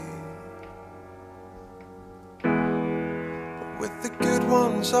day. But with the good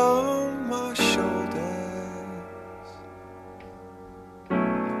ones on my shoulders,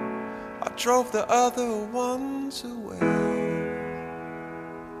 I drove the other ones away.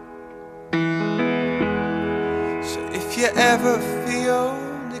 So if you ever feel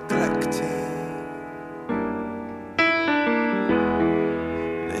neglected,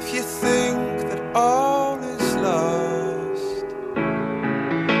 and if you think that all is lost,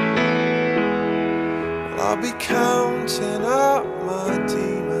 well, I'll be counting up my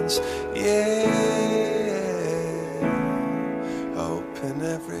demons, yeah, hoping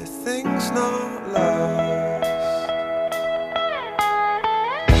everything's not lost.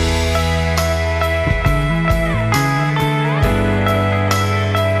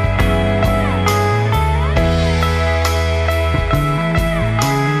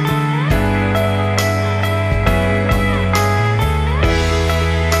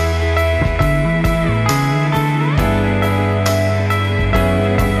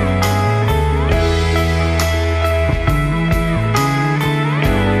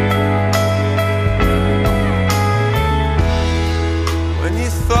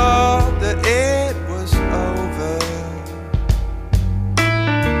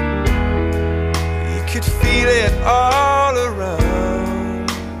 it all around.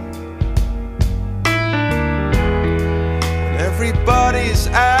 When everybody's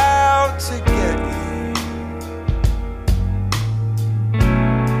out to get you,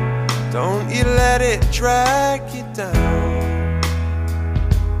 don't you let it drag you down.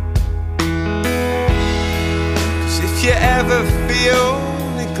 'Cause if you ever feel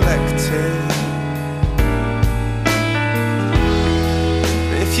neglected,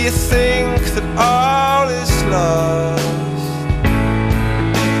 if you think that all is lost,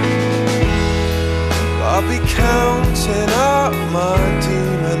 I'll be counting up my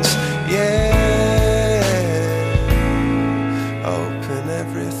demons, yeah, hoping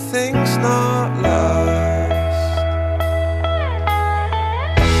everything's not lost.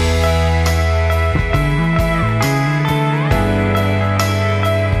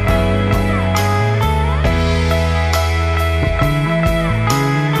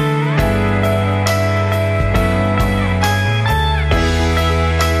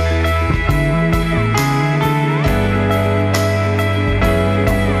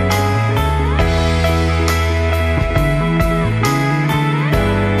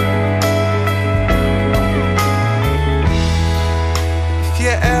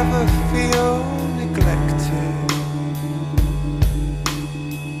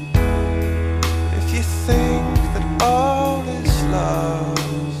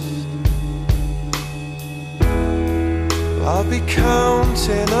 I'll be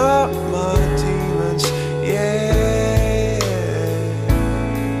counting up my demons, yeah,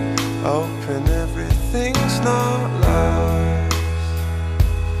 hoping everything's not lost,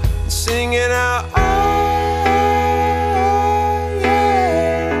 and singing out, oh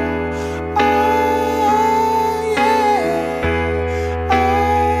yeah, oh yeah, oh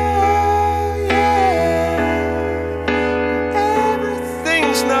yeah,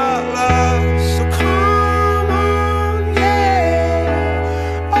 everything's not lost, so come on, yeah,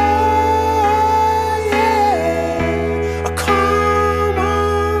 oh yeah, oh come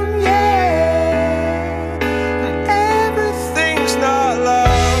on, yeah, and everything's not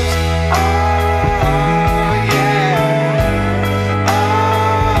lost, oh yeah, oh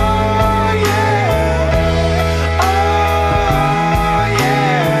yeah, oh yeah,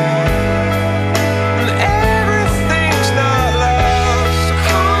 and everything's not lost, so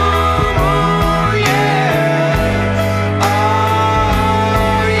come on, yeah, oh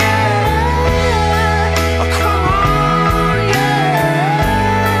yeah, oh come on, yeah, oh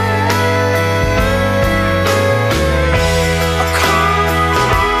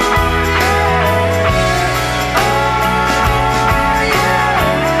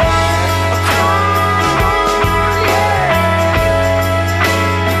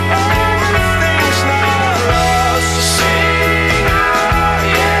everything's not lost, so sing out,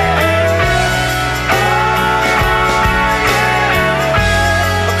 yeah, oh yeah,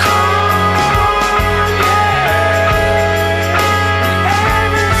 oh come on, yeah,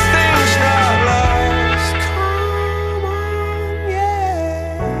 everything's not lost, come on, yeah,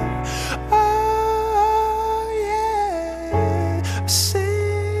 oh yeah,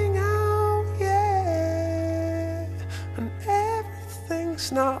 sing out, yeah, and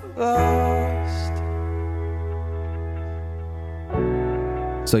everything's not lost.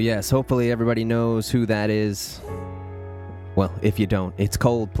 So yes, hopefully everybody knows who that is. Well, if you don't, it's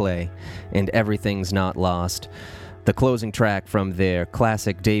Coldplay, and Everything's Not Lost. The closing track from their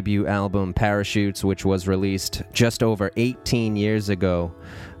classic debut album, Parachutes, which was released just over 18 years ago,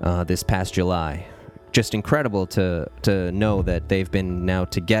 this past July. Just incredible to know that they've been now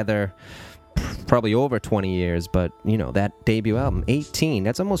together probably over 20 years, but, you know, that debut album, 18,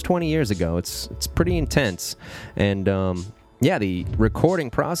 that's almost 20 years ago. It's pretty intense. And, yeah, the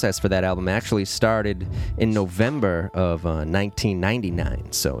recording process for that album actually started in November of 1999.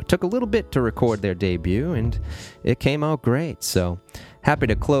 So it took a little bit to record their debut, and it came out great. So happy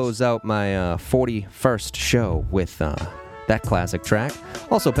to close out my 41st show with that classic track.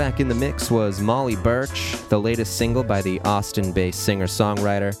 Also back in the mix was Molly Birch, the latest single by the Austin-based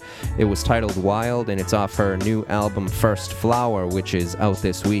singer-songwriter. It was titled Wild, and it's off her new album First Flower, which is out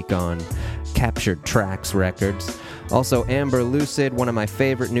this week on Captured Tracks Records. Also, Amber Lucid, one of my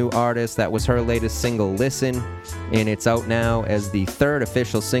favorite new artists. That was her latest single, Listen, and it's out now as the third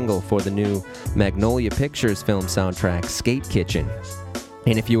official single for the new Magnolia Pictures film soundtrack, Skate Kitchen.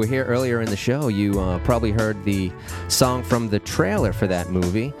 And if you were here earlier in the show, you probably heard the song from the trailer for that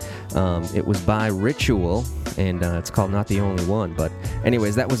movie. It was by Ritual, and it's called Not the Only One. But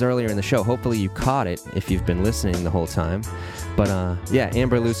anyways, that was earlier in the show. Hopefully you caught it if you've been listening the whole time. But yeah,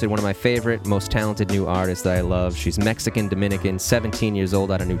 Amber Lucid, one of my favorite, most talented new artists that I love. She's Mexican-Dominican, 17 years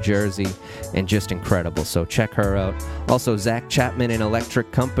old, out of New Jersey, and just incredible. So check her out. Also, Zach Chapman and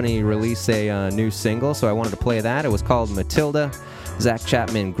Electric Company released a new single, so I wanted to play that. It was called Matilda. Zach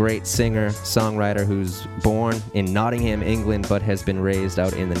Chapman, great singer, songwriter who's born in Nottingham, England, but has been raised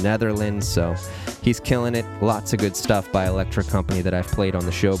out in the Netherlands, so he's killing it. Lots of good stuff by Electric Company that I've played on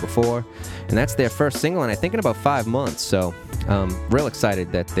the show before. And that's their first single, and I think in about 5 months, so real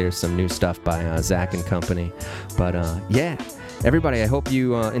excited that there's some new stuff by Zach and Company. But yeah, everybody, I hope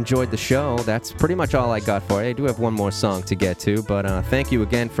you enjoyed the show. That's pretty much all I got for you. I do have one more song to get to, but thank you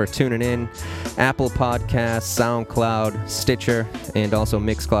again for tuning in. Apple Podcasts, SoundCloud, Stitcher, and also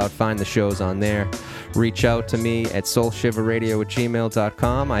Mixcloud. Find the shows on there. Reach out to me at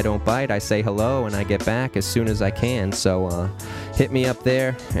soulshiverradio@gmail.com. I don't bite. I say hello, and I get back as soon as I can. So hit me up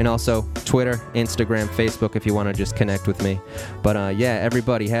there, and also Twitter, Instagram, Facebook if you want to just connect with me. But yeah,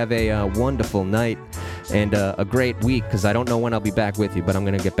 everybody, have a wonderful night and a great week, because I don't know when I'll be back with you, but I'm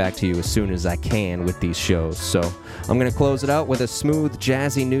going to get back to you as soon as I can with these shows. So I'm going to close it out with a smooth,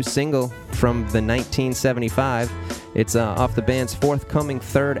 jazzy new single from the 1975. It's off the band's forthcoming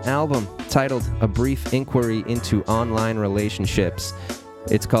third album, titled A Brief Inquiry into Online Relationships.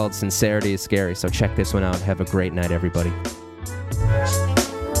 It's called Sincerity is Scary, so check this one out. Have a great night, everybody.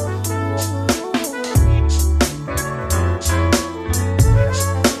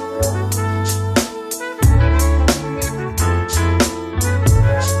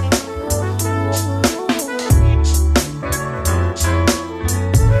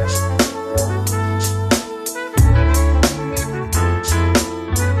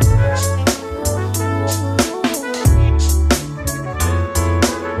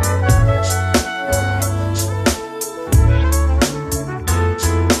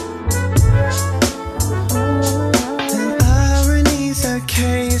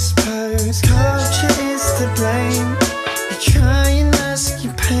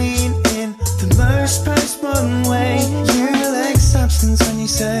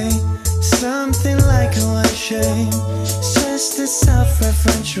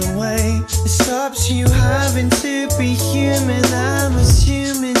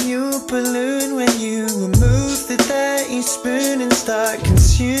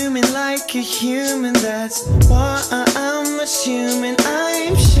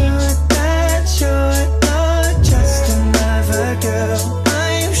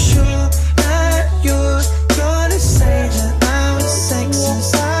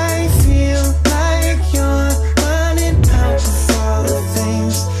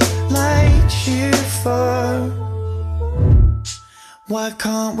 Why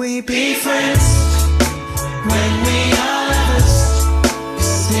can't we be friends when we are lovers?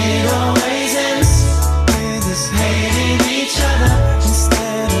 'Cause it always ends with us hating each other.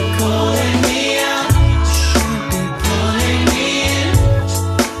 Instead of calling me out, you should be pulling me in.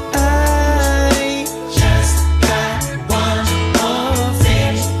 I just got one more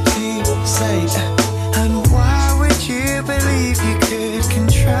thing to say. And why would you believe you could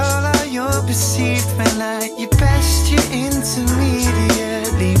control how you're perceived when at your best you're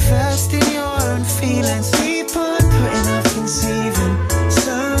intermediately versed in your own feelings? Keep on putting off conceiving. It's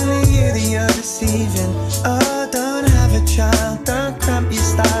only you that you're deceiving. Oh, don't have a child, don't cramp your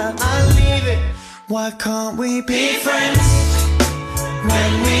style, I'll leave it. Why can't we be friends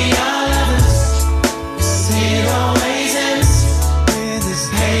when we